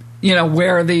 you know,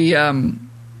 where the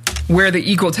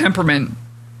equal temperament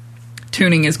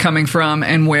tuning is coming from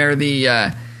and where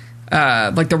the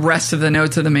like the rest of the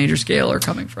notes of the major scale are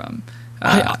coming from.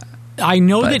 I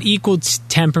know that equal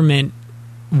temperament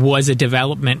was a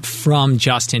development from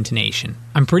just intonation.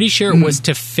 I'm pretty sure it was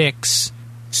to fix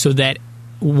so that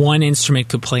one instrument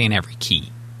could play in every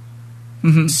key.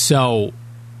 Mm-hmm. So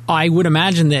I would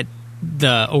imagine that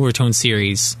the overtone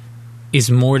series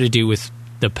is more to do with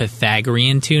the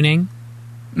Pythagorean tuning.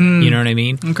 You know what I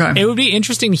mean? Okay. It would be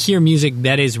interesting to hear music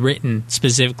that is written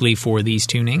specifically for these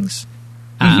tunings.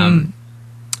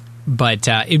 But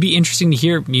it'd be interesting to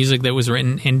hear music that was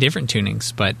written in different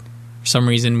tunings. But for some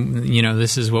reason, you know,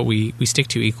 this is what we stick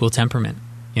to, equal temperament,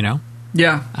 you know?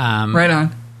 Yeah, right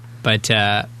on. But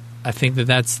I think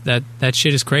that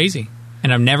shit is crazy.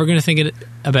 And I'm never going to think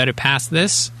about it past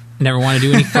this. I never want to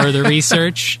do any further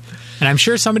research. And I'm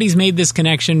sure somebody's made this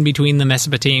connection between the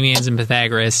Mesopotamians and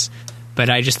Pythagoras,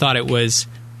 but I just thought it was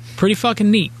pretty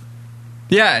fucking neat.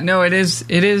 Yeah, no, it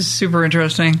is super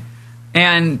interesting.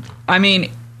 And, I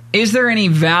mean, is there any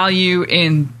value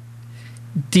in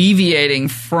deviating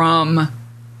from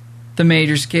the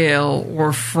major scale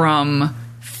or from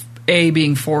A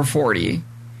being 440?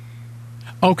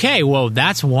 Okay, well,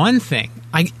 that's one thing.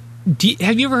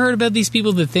 Have you ever heard about these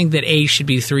people that think that A should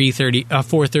be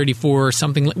 434 or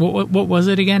something? What was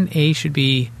it again? A should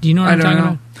be... Do you know what I'm talking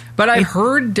about? But I've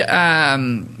heard,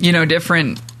 you know,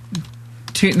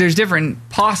 there's different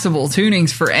possible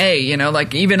tunings for A. You know,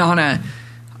 like even on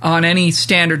any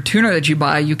standard tuner that you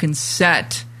buy, you can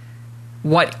set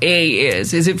what A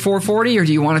is. Is it 440 or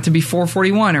do you want it to be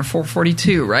 441 or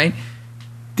 442? Right?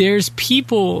 There's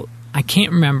people, I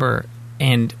can't remember,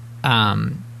 and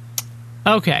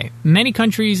okay, many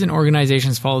countries and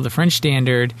organizations follow the French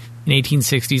standard in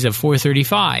 1860s of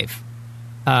 435.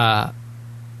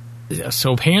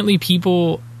 So apparently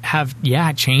people have,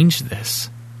 changed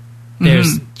this.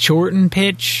 There's shorten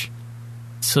pitch,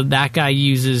 so that guy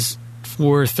uses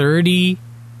 430.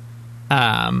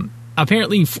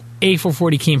 Apparently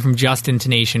A440 came from just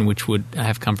intonation, which would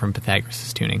have come from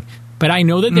Pythagoras' tuning. But I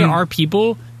know that there are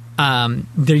people,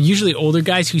 they're usually older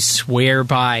guys who swear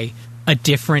by a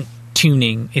different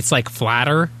tuning. It's like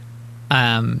flatter,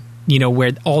 you know,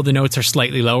 where all the notes are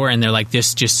slightly lower and they're like,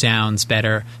 this just sounds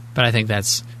better. But I think they're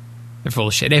full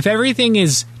of shit. If everything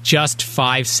is just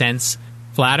 5 cents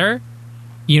flatter,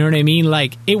 you know what I mean?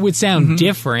 Like, it would sound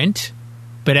different,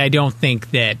 but I don't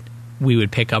think that we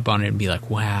would pick up on it and be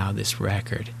like, wow, this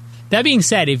record That being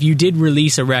said, if you did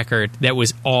release a record that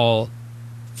was all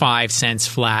 5 cents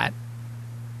flat,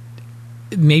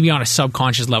 maybe on a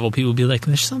subconscious level, people would be like,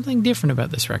 there's something different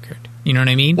about this record. You know what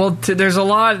I mean? Well, there's a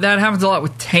lot, that happens a lot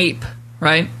with tape,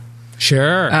 right?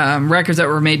 Sure. Records that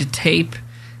were made to tape,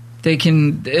 they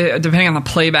can, depending on the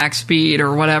playback speed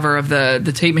or whatever of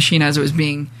the tape machine as it was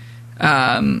being,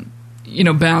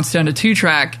 bounced down to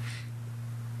 2-track,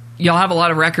 you'll have a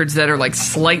lot of records that are like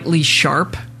slightly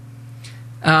sharp,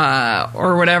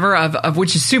 or whatever, of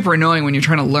which is super annoying when you're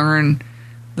trying to learn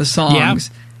the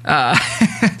songs. Yeah.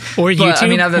 Or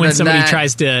YouTube, when somebody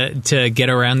tries to get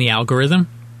around the algorithm.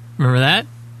 Remember that?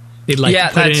 They'd put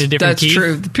it in a different key. That's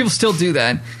true. People still do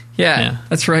that. Yeah,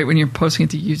 that's right. When you're posting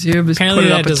it to YouTube, apparently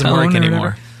that doesn't work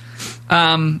anymore.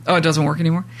 It doesn't work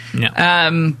anymore. No.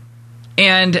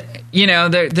 And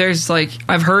there's like,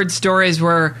 I've heard stories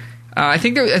where I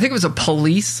think it was a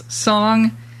Police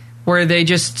song where they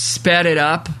just sped it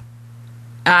up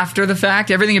after the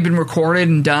fact. Everything had been recorded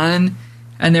and done,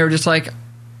 and they were just like,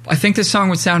 I think this song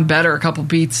would sound better a couple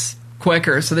beats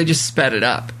quicker, so they just sped it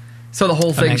up. So the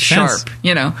whole thing's sharp,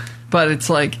 but it's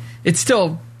like, it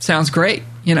still sounds great,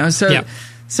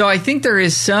 So I think there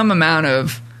is some amount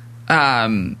of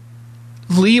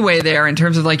leeway there in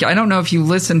terms of like, I don't know if you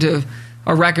listen to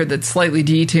a record that's slightly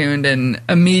detuned and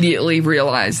immediately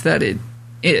realize that it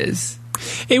is.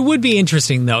 It would be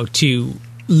interesting, though, to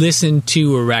listen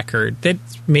to a record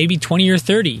that's maybe 20 or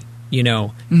 30,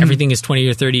 everything is 20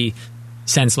 or 30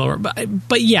 cents lower.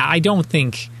 But yeah, I don't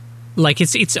think, like,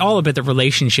 it's all about the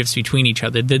relationships between each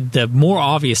other. The more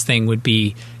obvious thing would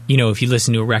be, if you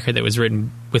listen to a record that was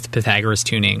written with Pythagoras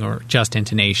tuning or just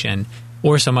intonation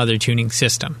or some other tuning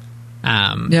system.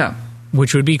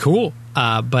 Which would be cool,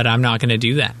 but I'm not going to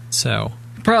do that. So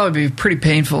probably be pretty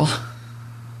painful.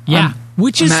 Yeah,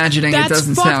 which is imagining it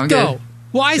doesn't sound good.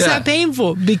 Why is that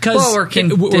painful? Because we're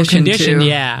conditioned.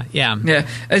 Yeah.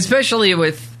 Especially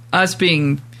with us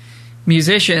being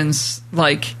musicians,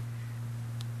 like,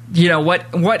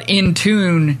 what in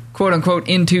tune, quote unquote,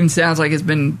 in tune sounds like has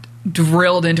been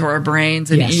drilled into our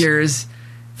brains and ears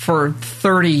for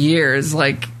 30 years.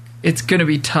 Like, it's going to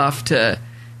be tough to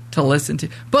listen to.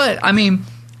 But I mean,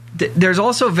 there's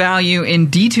also value in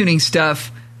detuning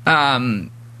stuff,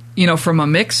 from a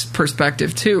mix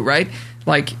perspective too, right?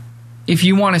 Like, if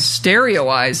you want to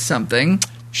stereoize something,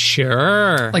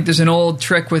 sure. Like, there's an old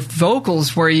trick with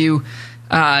vocals where you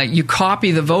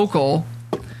copy the vocal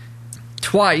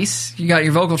twice. You got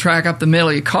your vocal track up the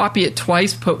middle. You copy it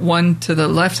twice. Put one to the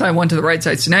left side, one to the right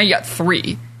side. So now you got 3.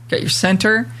 You got your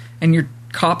center and your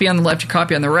copy on the left, your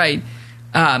copy on the right.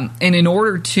 And in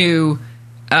order to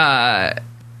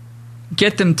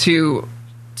get them to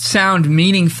sound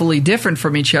meaningfully different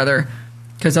from each other,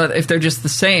 because if they're just the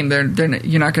same,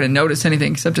 you're not going to notice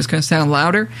anything except it's going to sound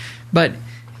louder. But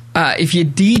if you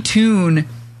detune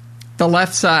the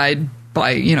left side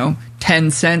by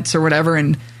 10 cents or whatever,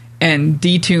 and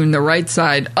detune the right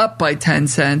side up by 10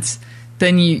 cents,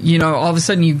 then you all of a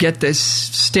sudden you get this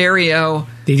stereo.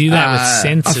 They do that with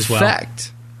synths as well.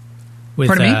 Effect.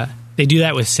 Pardon me? They do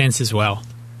that with synths as well.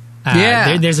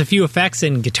 There's a few effects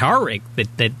in Guitar Rig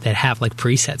that have like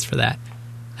presets for that.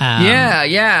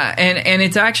 And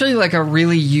it's actually like a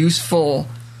really useful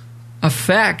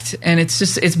effect, and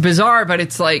it's bizarre, but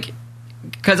it's like,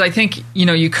 because I think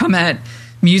you come at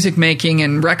music making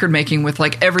and record making with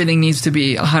like everything needs to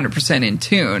be 100% in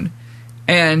tune,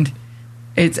 and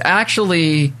it's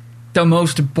actually the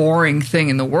most boring thing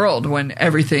in the world when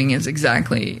everything is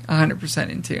exactly 100%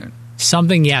 in tune.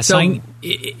 Something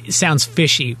it sounds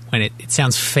fishy when it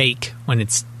sounds fake when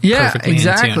it's perfectly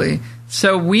exactly. in tune.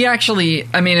 So we actually,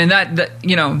 and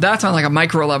that's on like a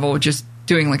micro level, just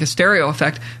doing like a stereo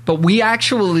effect, but we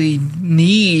actually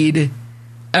need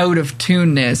out of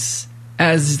tuneness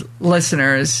as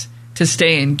listeners to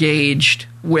stay engaged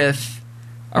with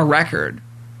a record,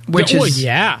 which is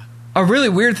a really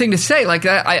weird thing to say. Like,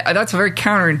 that's a very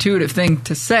counterintuitive thing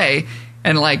to say,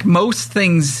 and like most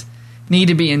things need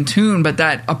to be in tune, but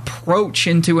that approach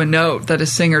into a note that a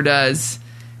singer does,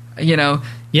 that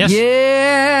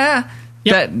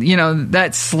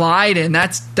slide in,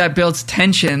 that builds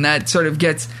tension, that sort of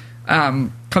gets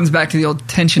comes back to the old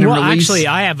tension and release. Actually,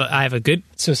 I have a good,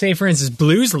 so say for instance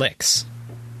blues licks.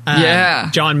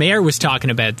 John Mayer was talking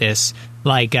about this,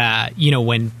 like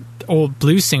when old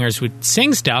blues singers would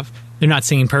sing stuff, they're not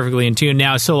singing perfectly in tune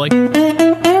now, so like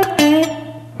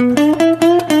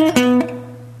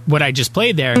what I just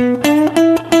played there,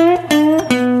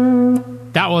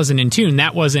 that wasn't in tune.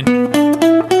 That wasn't,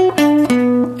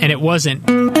 and it wasn't.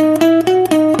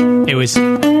 It was, you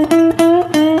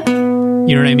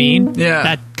know what I mean? Yeah.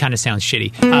 That kind of sounds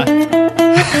shitty.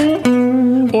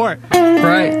 Or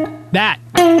Right. that.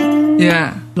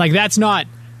 Yeah. Like, that's not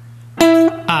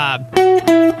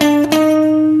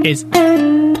is,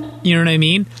 you know what I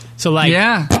mean? So, like,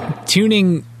 Yeah.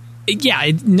 tuning,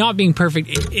 not being perfect,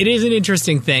 it is an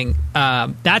interesting thing.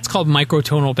 That's called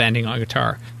microtonal bending on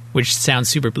guitar, which sounds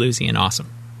super bluesy and awesome.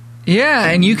 Yeah,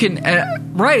 and you can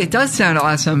right. It does sound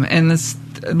awesome, and this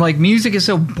like music is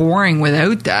so boring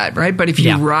without that, right? But if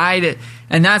you ride it,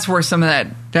 and that's where some of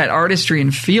that artistry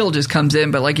and feel just comes in.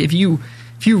 But like if you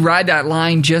ride that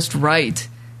line just right,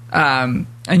 and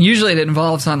usually it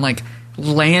involves on like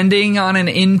landing on an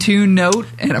in tune note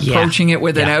and approaching it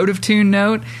with an out of tune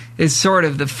note is sort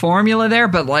of the formula there.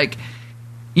 But like,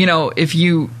 you know, if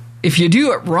you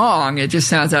do it wrong, it just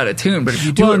sounds out of tune. But if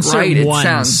you do it right, it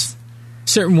sounds.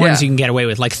 Certain ones you can get away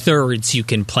with, like thirds you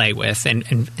can play with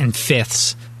and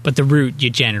fifths, but the root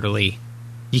you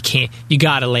can't, you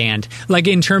gotta land. Like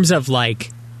in terms of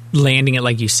like landing it,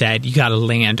 like you said, you gotta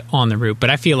land on the root, but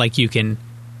I feel like you can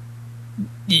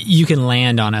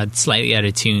land on a slightly out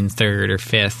of tune third or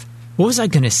fifth. What was I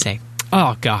gonna say?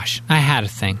 Oh gosh, I had a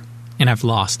thing and I've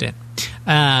lost it.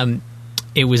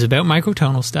 It was about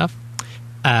microtonal stuff.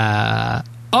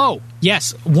 Oh,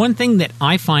 yes. One thing that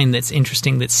I find that's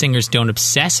interesting that singers don't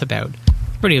obsess about,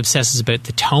 everybody obsesses about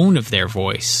the tone of their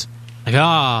voice. Like,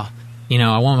 I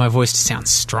want my voice to sound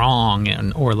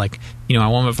strong, or like, I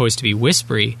want my voice to be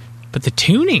whispery. But the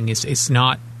tuning is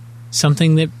not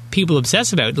something that people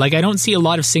obsess about. Like, I don't see a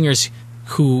lot of singers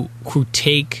who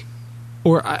take,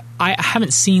 or I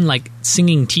haven't seen like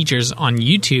singing teachers on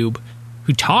YouTube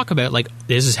who talk about like,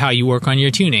 this is how you work on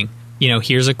your tuning.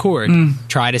 Here's a chord.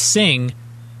 Try to sing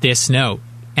this note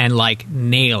and like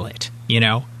nail it.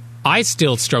 I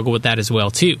still struggle with that as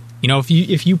well too.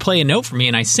 If you play a note for me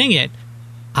and I sing it,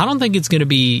 I don't think it's going to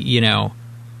be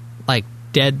like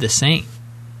dead the same.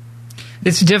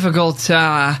 It's difficult.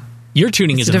 Your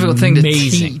tuning is a difficult amazing. thing to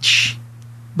teach.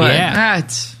 But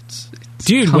it's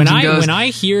dude, when I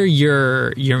hear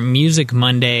your Music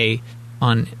Monday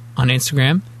on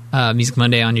Instagram. Music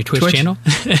Monday on your Twitch channel.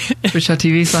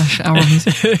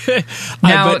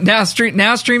 Twitch.tv/OurMusic.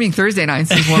 Now streaming Thursday nights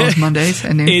as well as Mondays.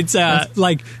 And it's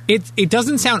like it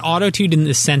doesn't sound auto-tuned in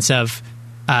the sense of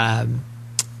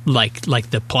like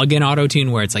the plug-in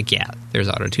auto-tune where it's like, there's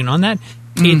auto-tune on that.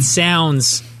 It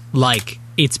sounds like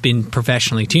it's been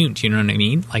professionally tuned, you know what I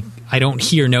mean? Like I don't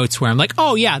hear notes where I'm like,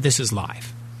 oh yeah, this is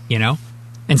live,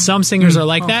 And some singers are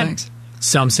like that. Thanks.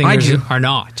 Some singers are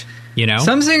not.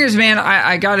 Some singers, man,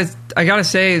 I gotta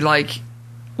say, like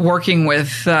working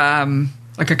with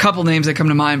like a couple names that come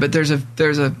to mind, but there's a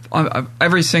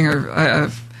every singer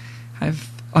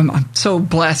I'm so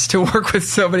blessed to work with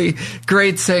so many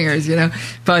great singers,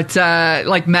 But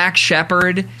like Max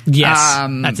Shepard, yes,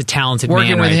 that's a talented man.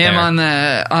 Working with him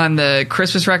there. on the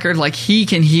Christmas record, like he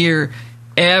can hear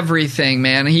everything,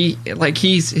 man.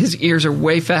 His ears are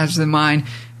way faster than mine.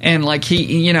 And like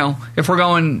he, if we're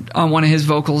going on one of his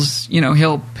vocals,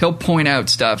 he'll point out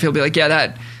stuff. He'll be like,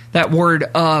 yeah, that word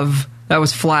of that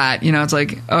was flat. It's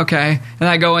like, okay. And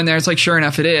I go in there, it's like, sure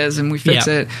enough, it is, and we fix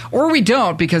it, or we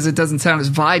don't because it doesn't sound as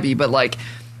vibey. But like,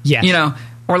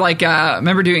 or like I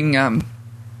remember doing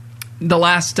the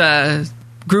last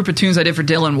group of tunes I did for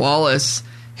Dylan Wallace.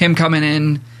 Him coming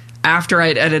in after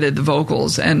I'd edited the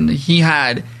vocals, and he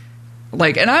had.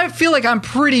 Like, and I feel like I'm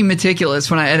pretty meticulous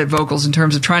when I edit vocals in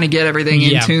terms of trying to get everything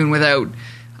in tune without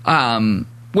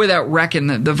wrecking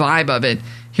the vibe of it.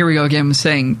 Here we go again,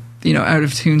 saying out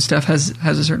of tune stuff has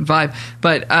a certain vibe,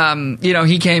 but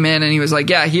he came in and he was like,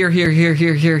 yeah, here,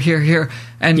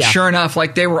 and sure enough,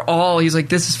 like they were all. He's like,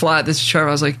 this is flat, this is sharp.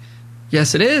 I was like,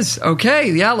 yes, it is.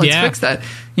 Okay, let's fix that.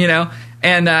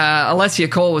 And Alessia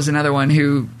Cole was another one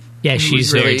who. Yeah,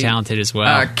 she's really, very talented as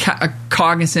well.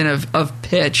 Cognizant of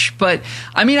pitch, but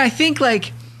I mean, I think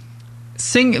like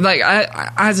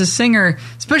as a singer,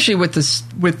 especially with this,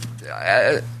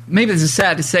 maybe this is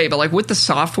sad to say, but like with the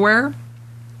software,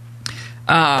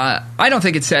 I don't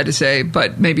think it's sad to say,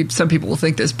 but maybe some people will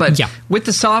think this. But with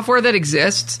the software that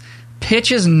exists,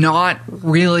 pitch is not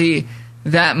really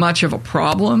that much of a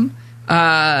problem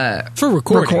for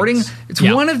recording. It's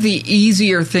one of the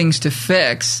easier things to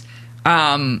fix.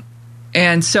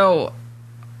 And so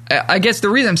I guess the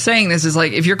reason I'm saying this is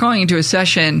like, if you're going into a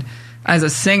session as a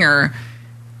singer,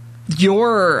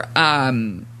 your,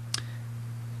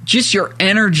 just your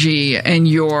energy and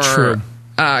your,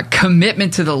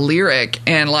 commitment to the lyric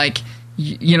and like,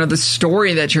 the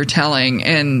story that you're telling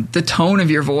and the tone of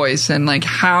your voice and like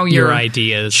how your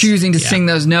ideas choosing to sing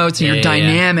those notes and your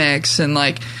dynamics and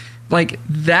like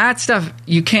that stuff,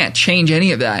 you can't change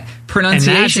any of that.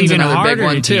 Pronunciation's even another harder big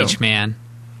one to too. Teach, man.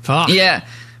 Fuck. Yeah,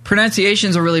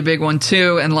 pronunciation's a really big one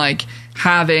too, and like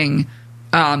having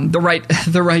the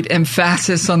right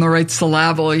emphasis on the right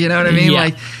syllable. You know what I mean? Yeah.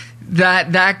 Like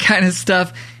that kind of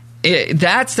stuff.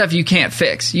 That stuff you can't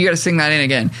fix. You got to sing that in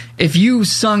again. If you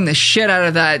sung the shit out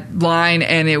of that line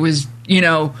and it was,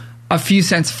 a few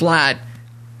cents flat,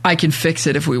 I can fix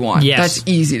it if we want. Yes. That's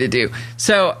easy to do.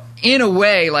 So in a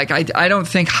way, like I don't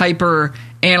think hyper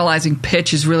analyzing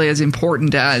pitch is really as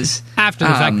important as after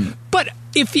the fact. But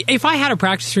if I had a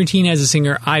practice routine as a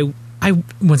singer, I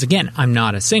once again, I'm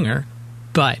not a singer,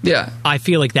 but I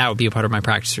feel like that would be a part of my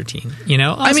practice routine.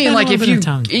 I mean, like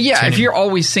if you're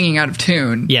always singing out of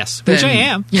tune, yes, then, which I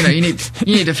am. You need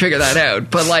to figure that out.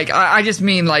 But like I just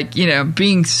mean like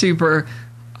being super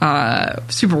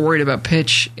worried about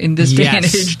pitch in this day and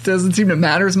age doesn't seem to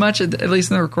matter as much, at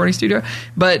least in the recording studio.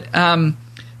 But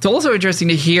it's also interesting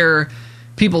to hear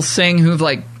people sing who've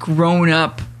like grown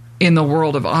up in the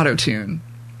world of autotune.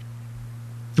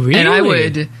 Really? And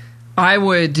I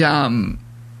would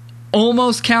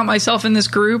almost count myself in this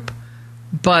group,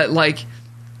 but like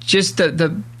just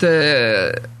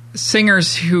the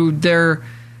singers who their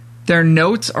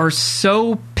notes are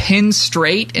so pin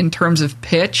straight in terms of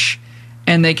pitch,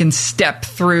 and they can step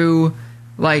through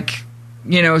like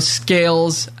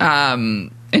scales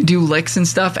and do licks and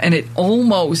stuff, and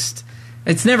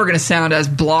it's never going to sound as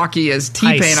blocky as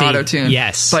T-Pain Autotune.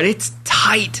 Yes, but it's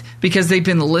tight because they've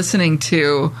been listening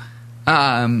to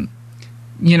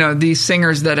these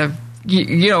singers that have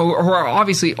who are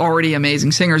obviously already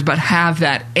amazing singers, but have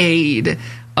that aid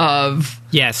of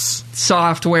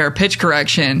software pitch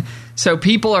correction. So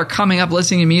people are coming up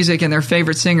listening to music, and their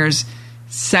favorite singers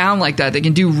sound like that. They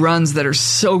can do runs that are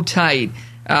so tight,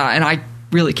 and I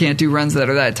really can't do runs that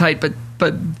are that tight. But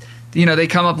they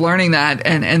come up learning that,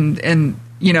 and I'm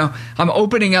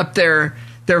opening up their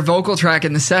vocal track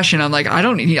in the session. I'm like, I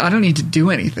don't need to do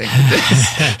anything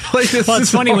with this. Well,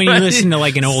 it's funny when you listen to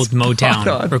like an old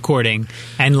Motown recording,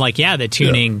 and like the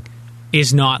tuning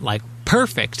is not like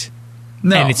perfect.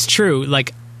 No, and it's true.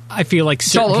 Like I feel like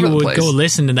certain people would go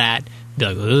listen to that, be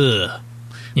like, ugh.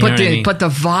 But the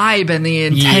vibe and the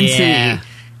intensity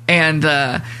and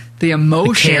the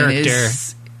emotion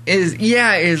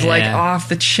is like off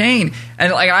the chain.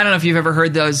 And like I don't know if you've ever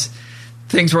heard those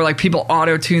things where like people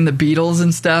auto-tune the Beatles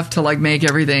and stuff to like make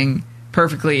everything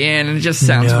perfectly in, and it just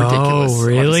sounds ridiculous.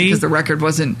 Really? Because the record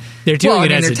wasn't. They're doing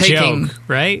it as a joke,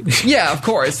 right? Yeah, of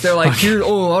course. They're like,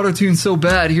 auto-tune's so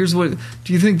bad. Here's what.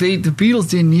 Do you think the Beatles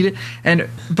didn't need it?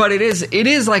 But it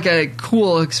is like a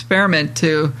cool experiment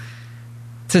to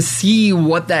see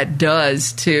what that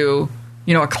does to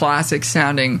a classic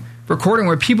sounding recording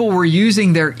where people were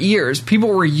using their ears. People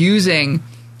were using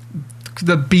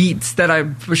the beats that I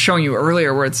was showing you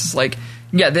earlier, where it's just like,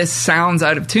 this sounds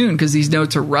out of tune because these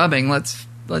notes are rubbing. Let's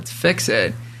fix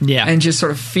it. Yeah, and just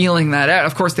sort of feeling that out.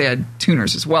 Of course, they had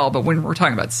tuners as well, but when we're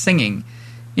talking about singing,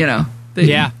 they're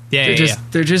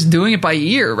just doing it by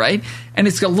ear, right? And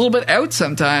it's a little bit out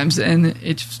sometimes, and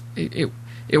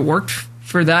it worked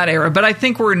for that era. But I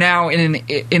think we're now in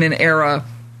an era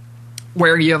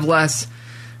where you have less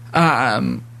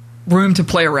room to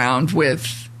play around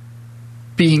with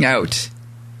being out.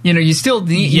 You still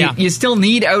need you still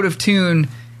need out of tune.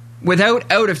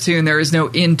 Without out of tune, there is no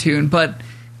in tune. But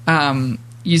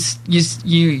you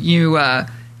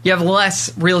have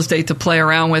less real estate to play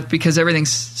around with because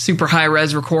everything's super high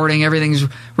res recording. Everything's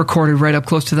recorded right up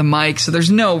close to the mic, so there's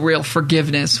no real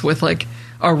forgiveness with like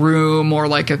a room or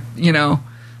like a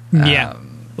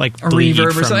like a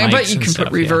reverb or something. But you can put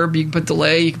reverb, you can put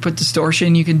delay, you can put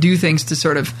distortion, you can do things to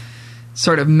sort of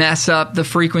mess up the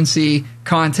frequency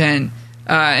content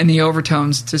and the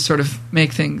overtones to sort of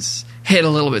make things hit a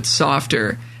little bit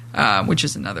softer, which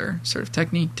is another sort of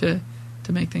technique to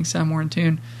make things sound more in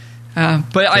tune.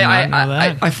 But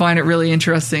I find it really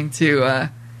interesting to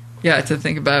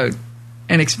think about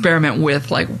and experiment with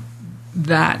like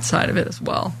that side of it as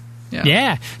well.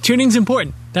 Yeah, tuning's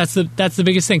important. That's the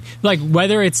biggest thing. Like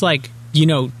whether it's like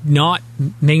not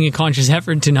making a conscious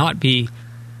effort to not be,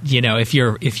 if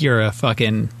you're a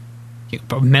fucking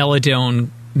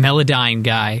Melodyne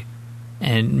guy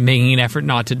and making an effort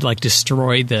not to like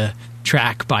destroy the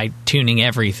track by tuning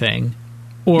everything,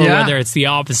 or whether it's the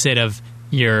opposite of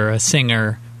you're a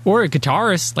singer or a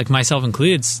guitarist like myself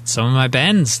included. Some of my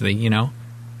bends, the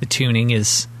tuning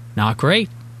is not great.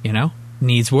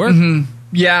 Needs work. Mm-hmm.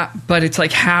 Yeah, but it's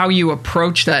like how you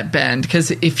approach that bend,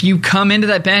 because if you come into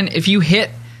that bend, if you're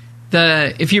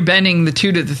bending the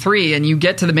 2 to the 3 and you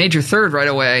get to the major third right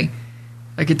away,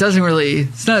 like it's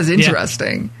not as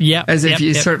interesting as if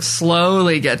you sort of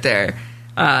slowly get there.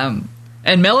 And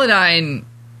Melodyne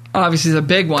obviously is a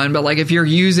big one, but like if you're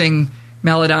using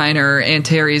Melodyne or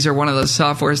Antares or one of those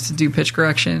softwares to do pitch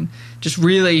correction. Just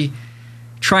really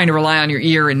trying to rely on your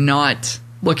ear and not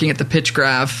looking at the pitch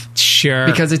graph. Sure.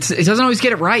 Because it doesn't always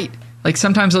get it right. Like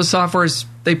sometimes those softwares,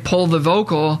 they pull the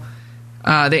vocal,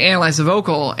 they analyze the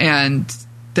vocal, and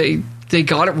they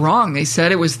got it wrong. They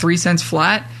said it was 3 cents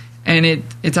flat, and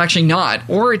it's actually not.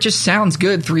 Or it just sounds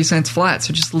good 3 cents flat,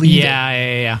 so just leave it.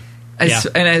 Yeah.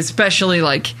 And especially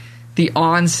like the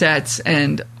onsets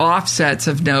and offsets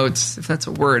of notes, if that's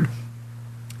a word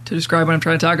to describe what I'm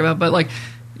trying to talk about. But like,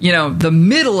 the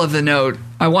middle of the note,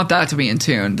 I want that to be in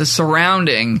tune. The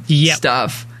surrounding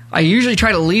stuff, I usually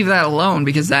try to leave that alone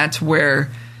because that's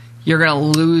where you're going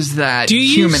to lose that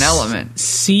human element.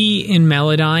 See in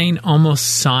Melodyne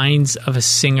almost signs of a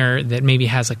singer that maybe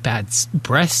has like bad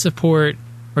breath support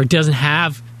or doesn't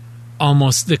have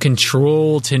almost the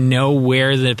control to know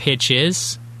where the pitch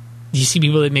is? Do you see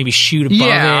people that maybe shoot above it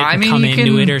and come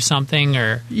into it or something?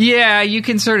 Or you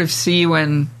can sort of see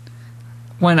when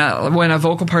a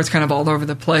vocal part's kind of all over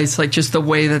the place, like just the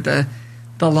way that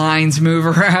the lines move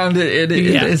around, it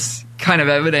is kind of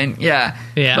evident. Yeah,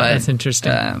 but, that's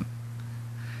interesting.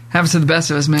 Happens to the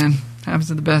best of us, man. Happens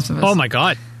to the best of us. Oh my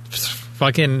god,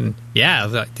 fucking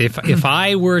yeah!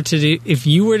 If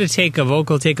you were to take a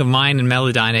vocal take of mine and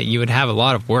Melodyne it, you would have a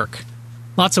lot of work,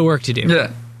 lots of work to do.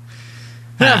 Yeah.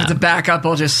 If it's a backup,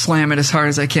 I'll just slam it as hard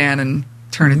as I can and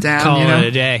turn it down. Call it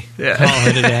a day. Yeah. Call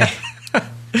it a day.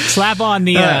 Slap on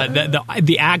the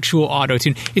actual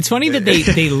auto-tune. It's funny that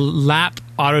they lap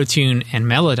auto-tune and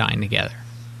Melodyne together.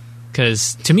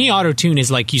 Because to me, auto-tune is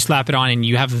like you slap it on and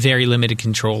you have very limited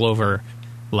control over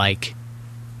like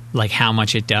how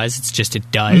much it does. It's just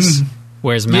it does.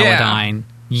 Whereas Melodyne,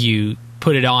 you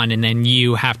put it on and then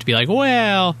you have to be like,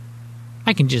 well,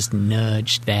 I can just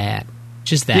nudge that.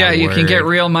 Just that word. You can get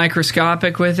real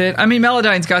microscopic with it. I mean,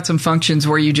 Melodyne's got some functions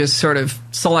where you just sort of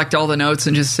select all the notes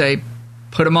and just say,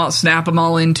 snap them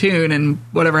all in tune, and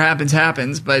whatever happens,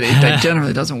 happens. But that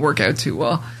generally doesn't work out too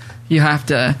well. You have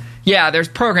to, there's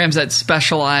programs that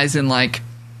specialize in like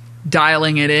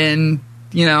dialing it in,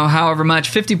 however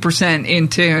much, 50% in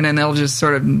tune, and they'll just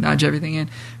sort of nudge everything in.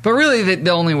 But really,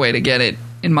 the only way to get it,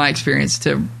 in my experience,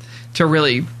 to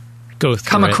really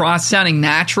come across sounding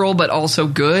natural but also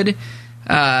good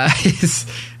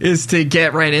is to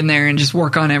get right in there and just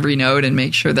work on every note and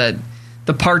make sure that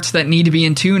the parts that need to be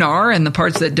in tune are, and the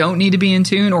parts that don't need to be in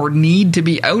tune or need to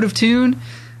be out of tune,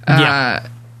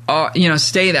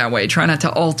 stay that way. Try not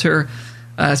to alter,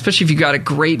 especially if you've got a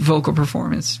great vocal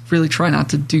performance. Really try not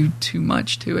to do too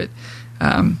much to it.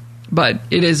 But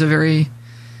it is a very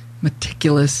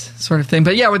meticulous sort of thing.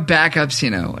 But with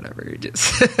backups, whatever. You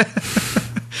just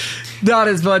not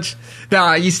as much.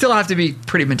 No, you still have to be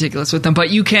pretty meticulous with them,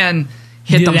 but you can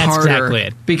hit them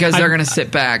harder because they're going to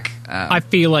sit back. I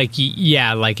feel like,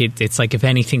 it's like if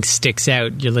anything sticks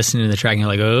out, you're listening to the track and you're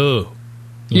like, oh.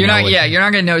 You're not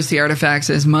going to notice the artifacts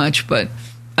as much, but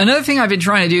another thing I've been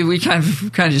trying to do, we kind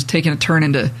of just taking a turn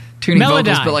into tuning Melodyne.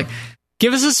 vocals, but like,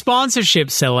 give us a sponsorship,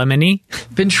 Celemony.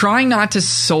 Been trying not to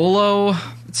solo.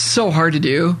 It's so hard to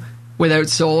do without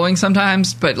soloing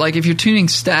sometimes, but like if you're tuning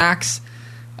stacks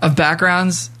of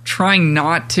backgrounds, trying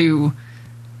not to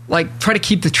try to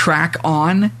keep the track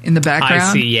on in the background.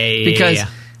 I see, because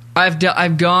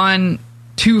I've gone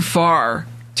too far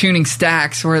tuning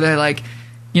stacks where they're like,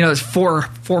 there's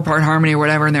four-part harmony or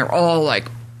whatever, and they're all like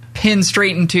pinned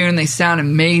straight in tune, they sound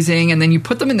amazing, and then you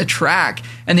put them in the track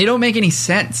and they don't make any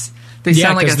sense. They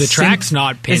sound like the track's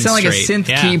not pinned straight. They sound like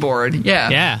a synth keyboard.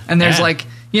 Yeah. And there's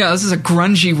this is a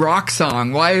grungy rock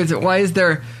song. Why is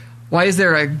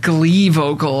there a Glee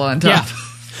vocal on top? Yeah.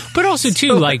 But also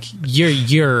too, like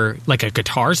you're like a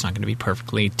guitar's not going to be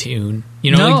perfectly tuned.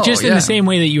 In the same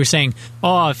way that you were saying,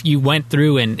 if you went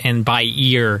through and by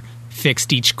ear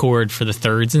fixed each chord for the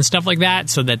thirds and stuff like that,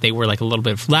 so that they were like a little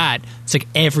bit flat. It's like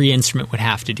every instrument would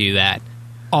have to do that.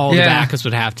 All the backups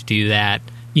would have to do that.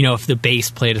 If the bass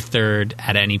played a third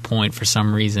at any point for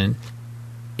some reason,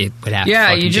 it would have to.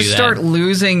 Yeah, you just start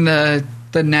losing the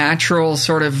natural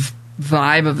sort of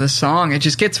vibe of the song. It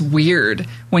just gets weird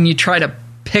when you try to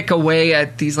pick away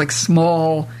at these like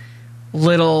small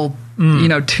little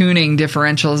tuning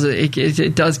differentials.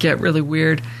 It does get really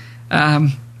weird,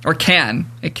 or it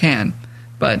can,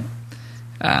 but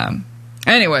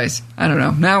anyways, I don't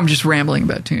know. Now I'm just rambling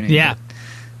about tuning.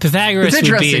 Pythagoras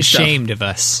would be ashamed of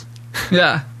us.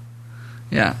 Yeah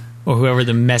Or whoever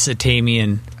the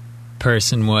Mesopotamian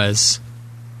person was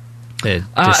that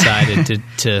decided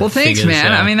to well, thanks,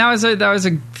 man. I mean, that was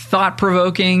a thought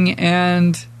provoking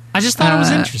and I just thought it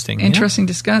was interesting. Interesting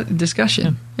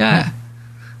discussion. Yeah.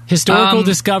 Historical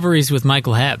discoveries with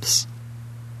Michael Hebbs.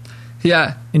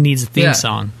 Yeah. It needs a theme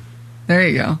song. There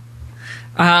you go.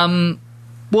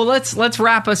 Well, let's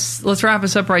wrap us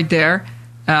up right there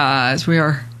as we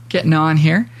are getting on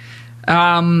here.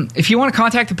 If you want to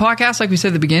contact the podcast, like we said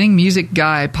at the beginning,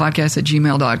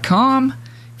 musicguypodcast@gmail.com.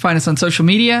 Find us on social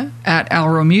media at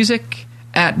Alro Music,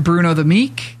 at Bruno the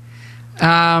Meek.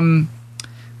 What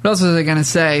else was I going to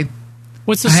say?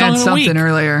 What's the I song had of the something week?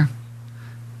 earlier.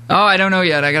 Oh, I don't know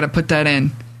yet. I got to put that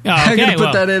in. Oh, I got okay, to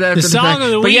put that in after the song fact. of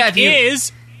the But week yeah,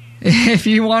 is... if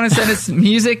you want to send us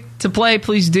music to play,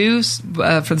 please do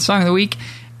for the song of the week.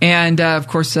 And, of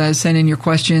course, send in your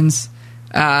questions.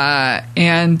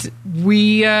 And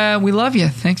we love you.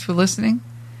 Thanks for listening.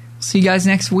 See you guys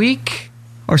next week.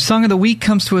 Our song of the week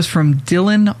comes to us from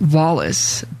Dylan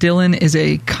Wallace. Dylan is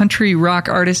a country rock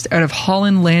artist out of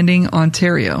Holland Landing,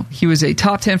 Ontario. He was a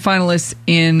top 10 finalist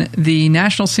in the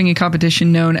national singing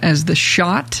competition known as The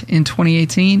Shot in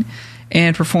 2018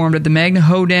 and performed at the Magna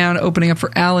Hoedown, opening up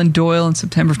for Alan Doyle in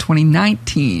September of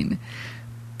 2019.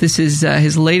 This is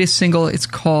his latest single. It's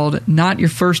called Not Your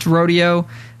First Rodeo.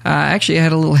 Actually, I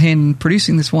had a little hand in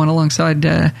producing this one alongside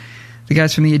the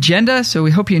guys from The Agenda, so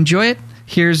we hope you enjoy it.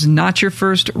 Here's Not Your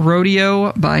First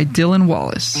Rodeo by Dylan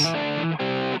Wallace.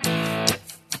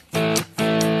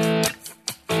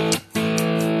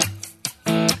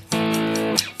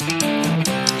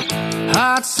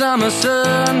 Hot summer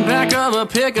sun, back of a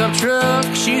pickup truck.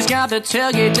 She's got the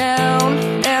tailgate down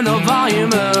and the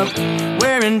volume up.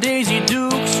 Wearing Daisy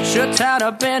Dukes, shirt tied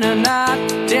up in a knot.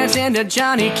 Dancing to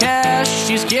Johnny Cash,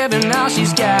 she's giving all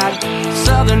she's got.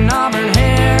 Southern auburn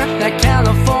hair, that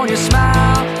California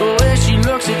smile. But when she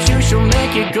looks at you, she'll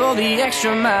make you go the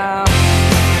extra mile.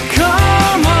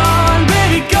 Come on,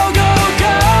 baby, go, go,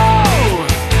 go.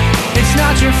 It's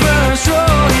not your first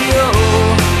rodeo.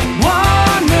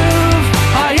 One move,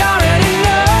 I already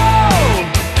know.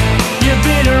 You've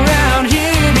been around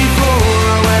here before.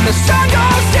 When the sun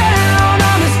goes down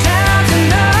on this town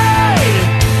tonight,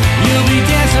 you'll be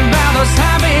dancing by those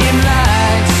high beam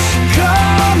lights.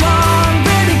 Come on,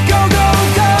 baby, go, go,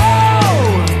 go.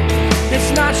 It's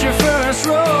not your first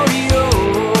rodeo.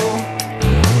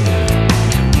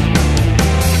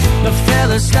 The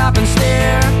fellas stop and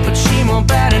stare, but she won't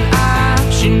bat an eye.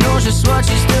 She knows just what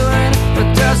she's doing,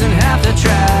 but doesn't have to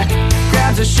try.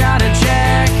 Grabs a shot of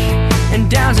Jack and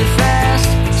downs it fast.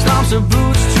 Stomps her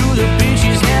boots to the beat,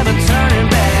 she's never turning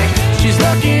back. She's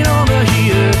looking over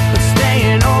here, but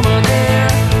staying over there.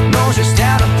 Knows just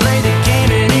how to play the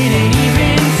game and it ain't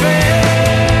even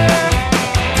fair.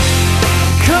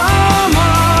 Come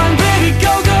on, baby,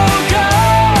 go, go, go.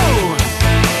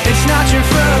 It's not your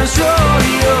first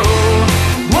rodeo.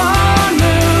 One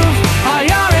move, I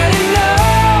already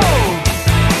know.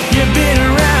 You've been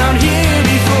around here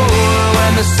before.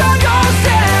 When the sun goes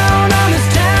down on this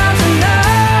town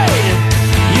tonight,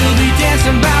 you'll be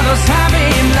dancing by those high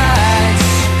beam lights.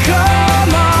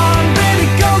 Come on, baby,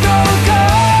 go, go, go.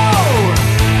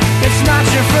 It's not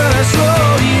your first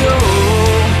rodeo.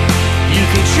 You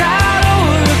can try to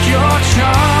work your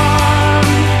charm,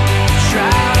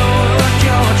 try to work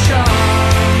your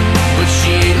charm, but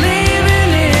she ain't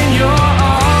living in your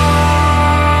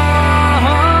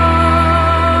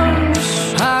arms.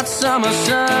 Hot summer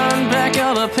sun, back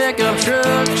of a pickup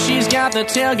truck. She's got the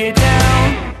tailgate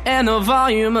down and the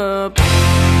volume up.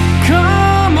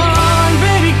 Come on,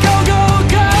 baby, go, go,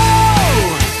 go.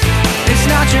 It's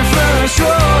not your first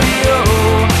rodeo.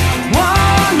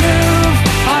 One move,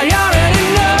 I already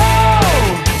know.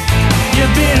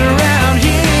 You've been around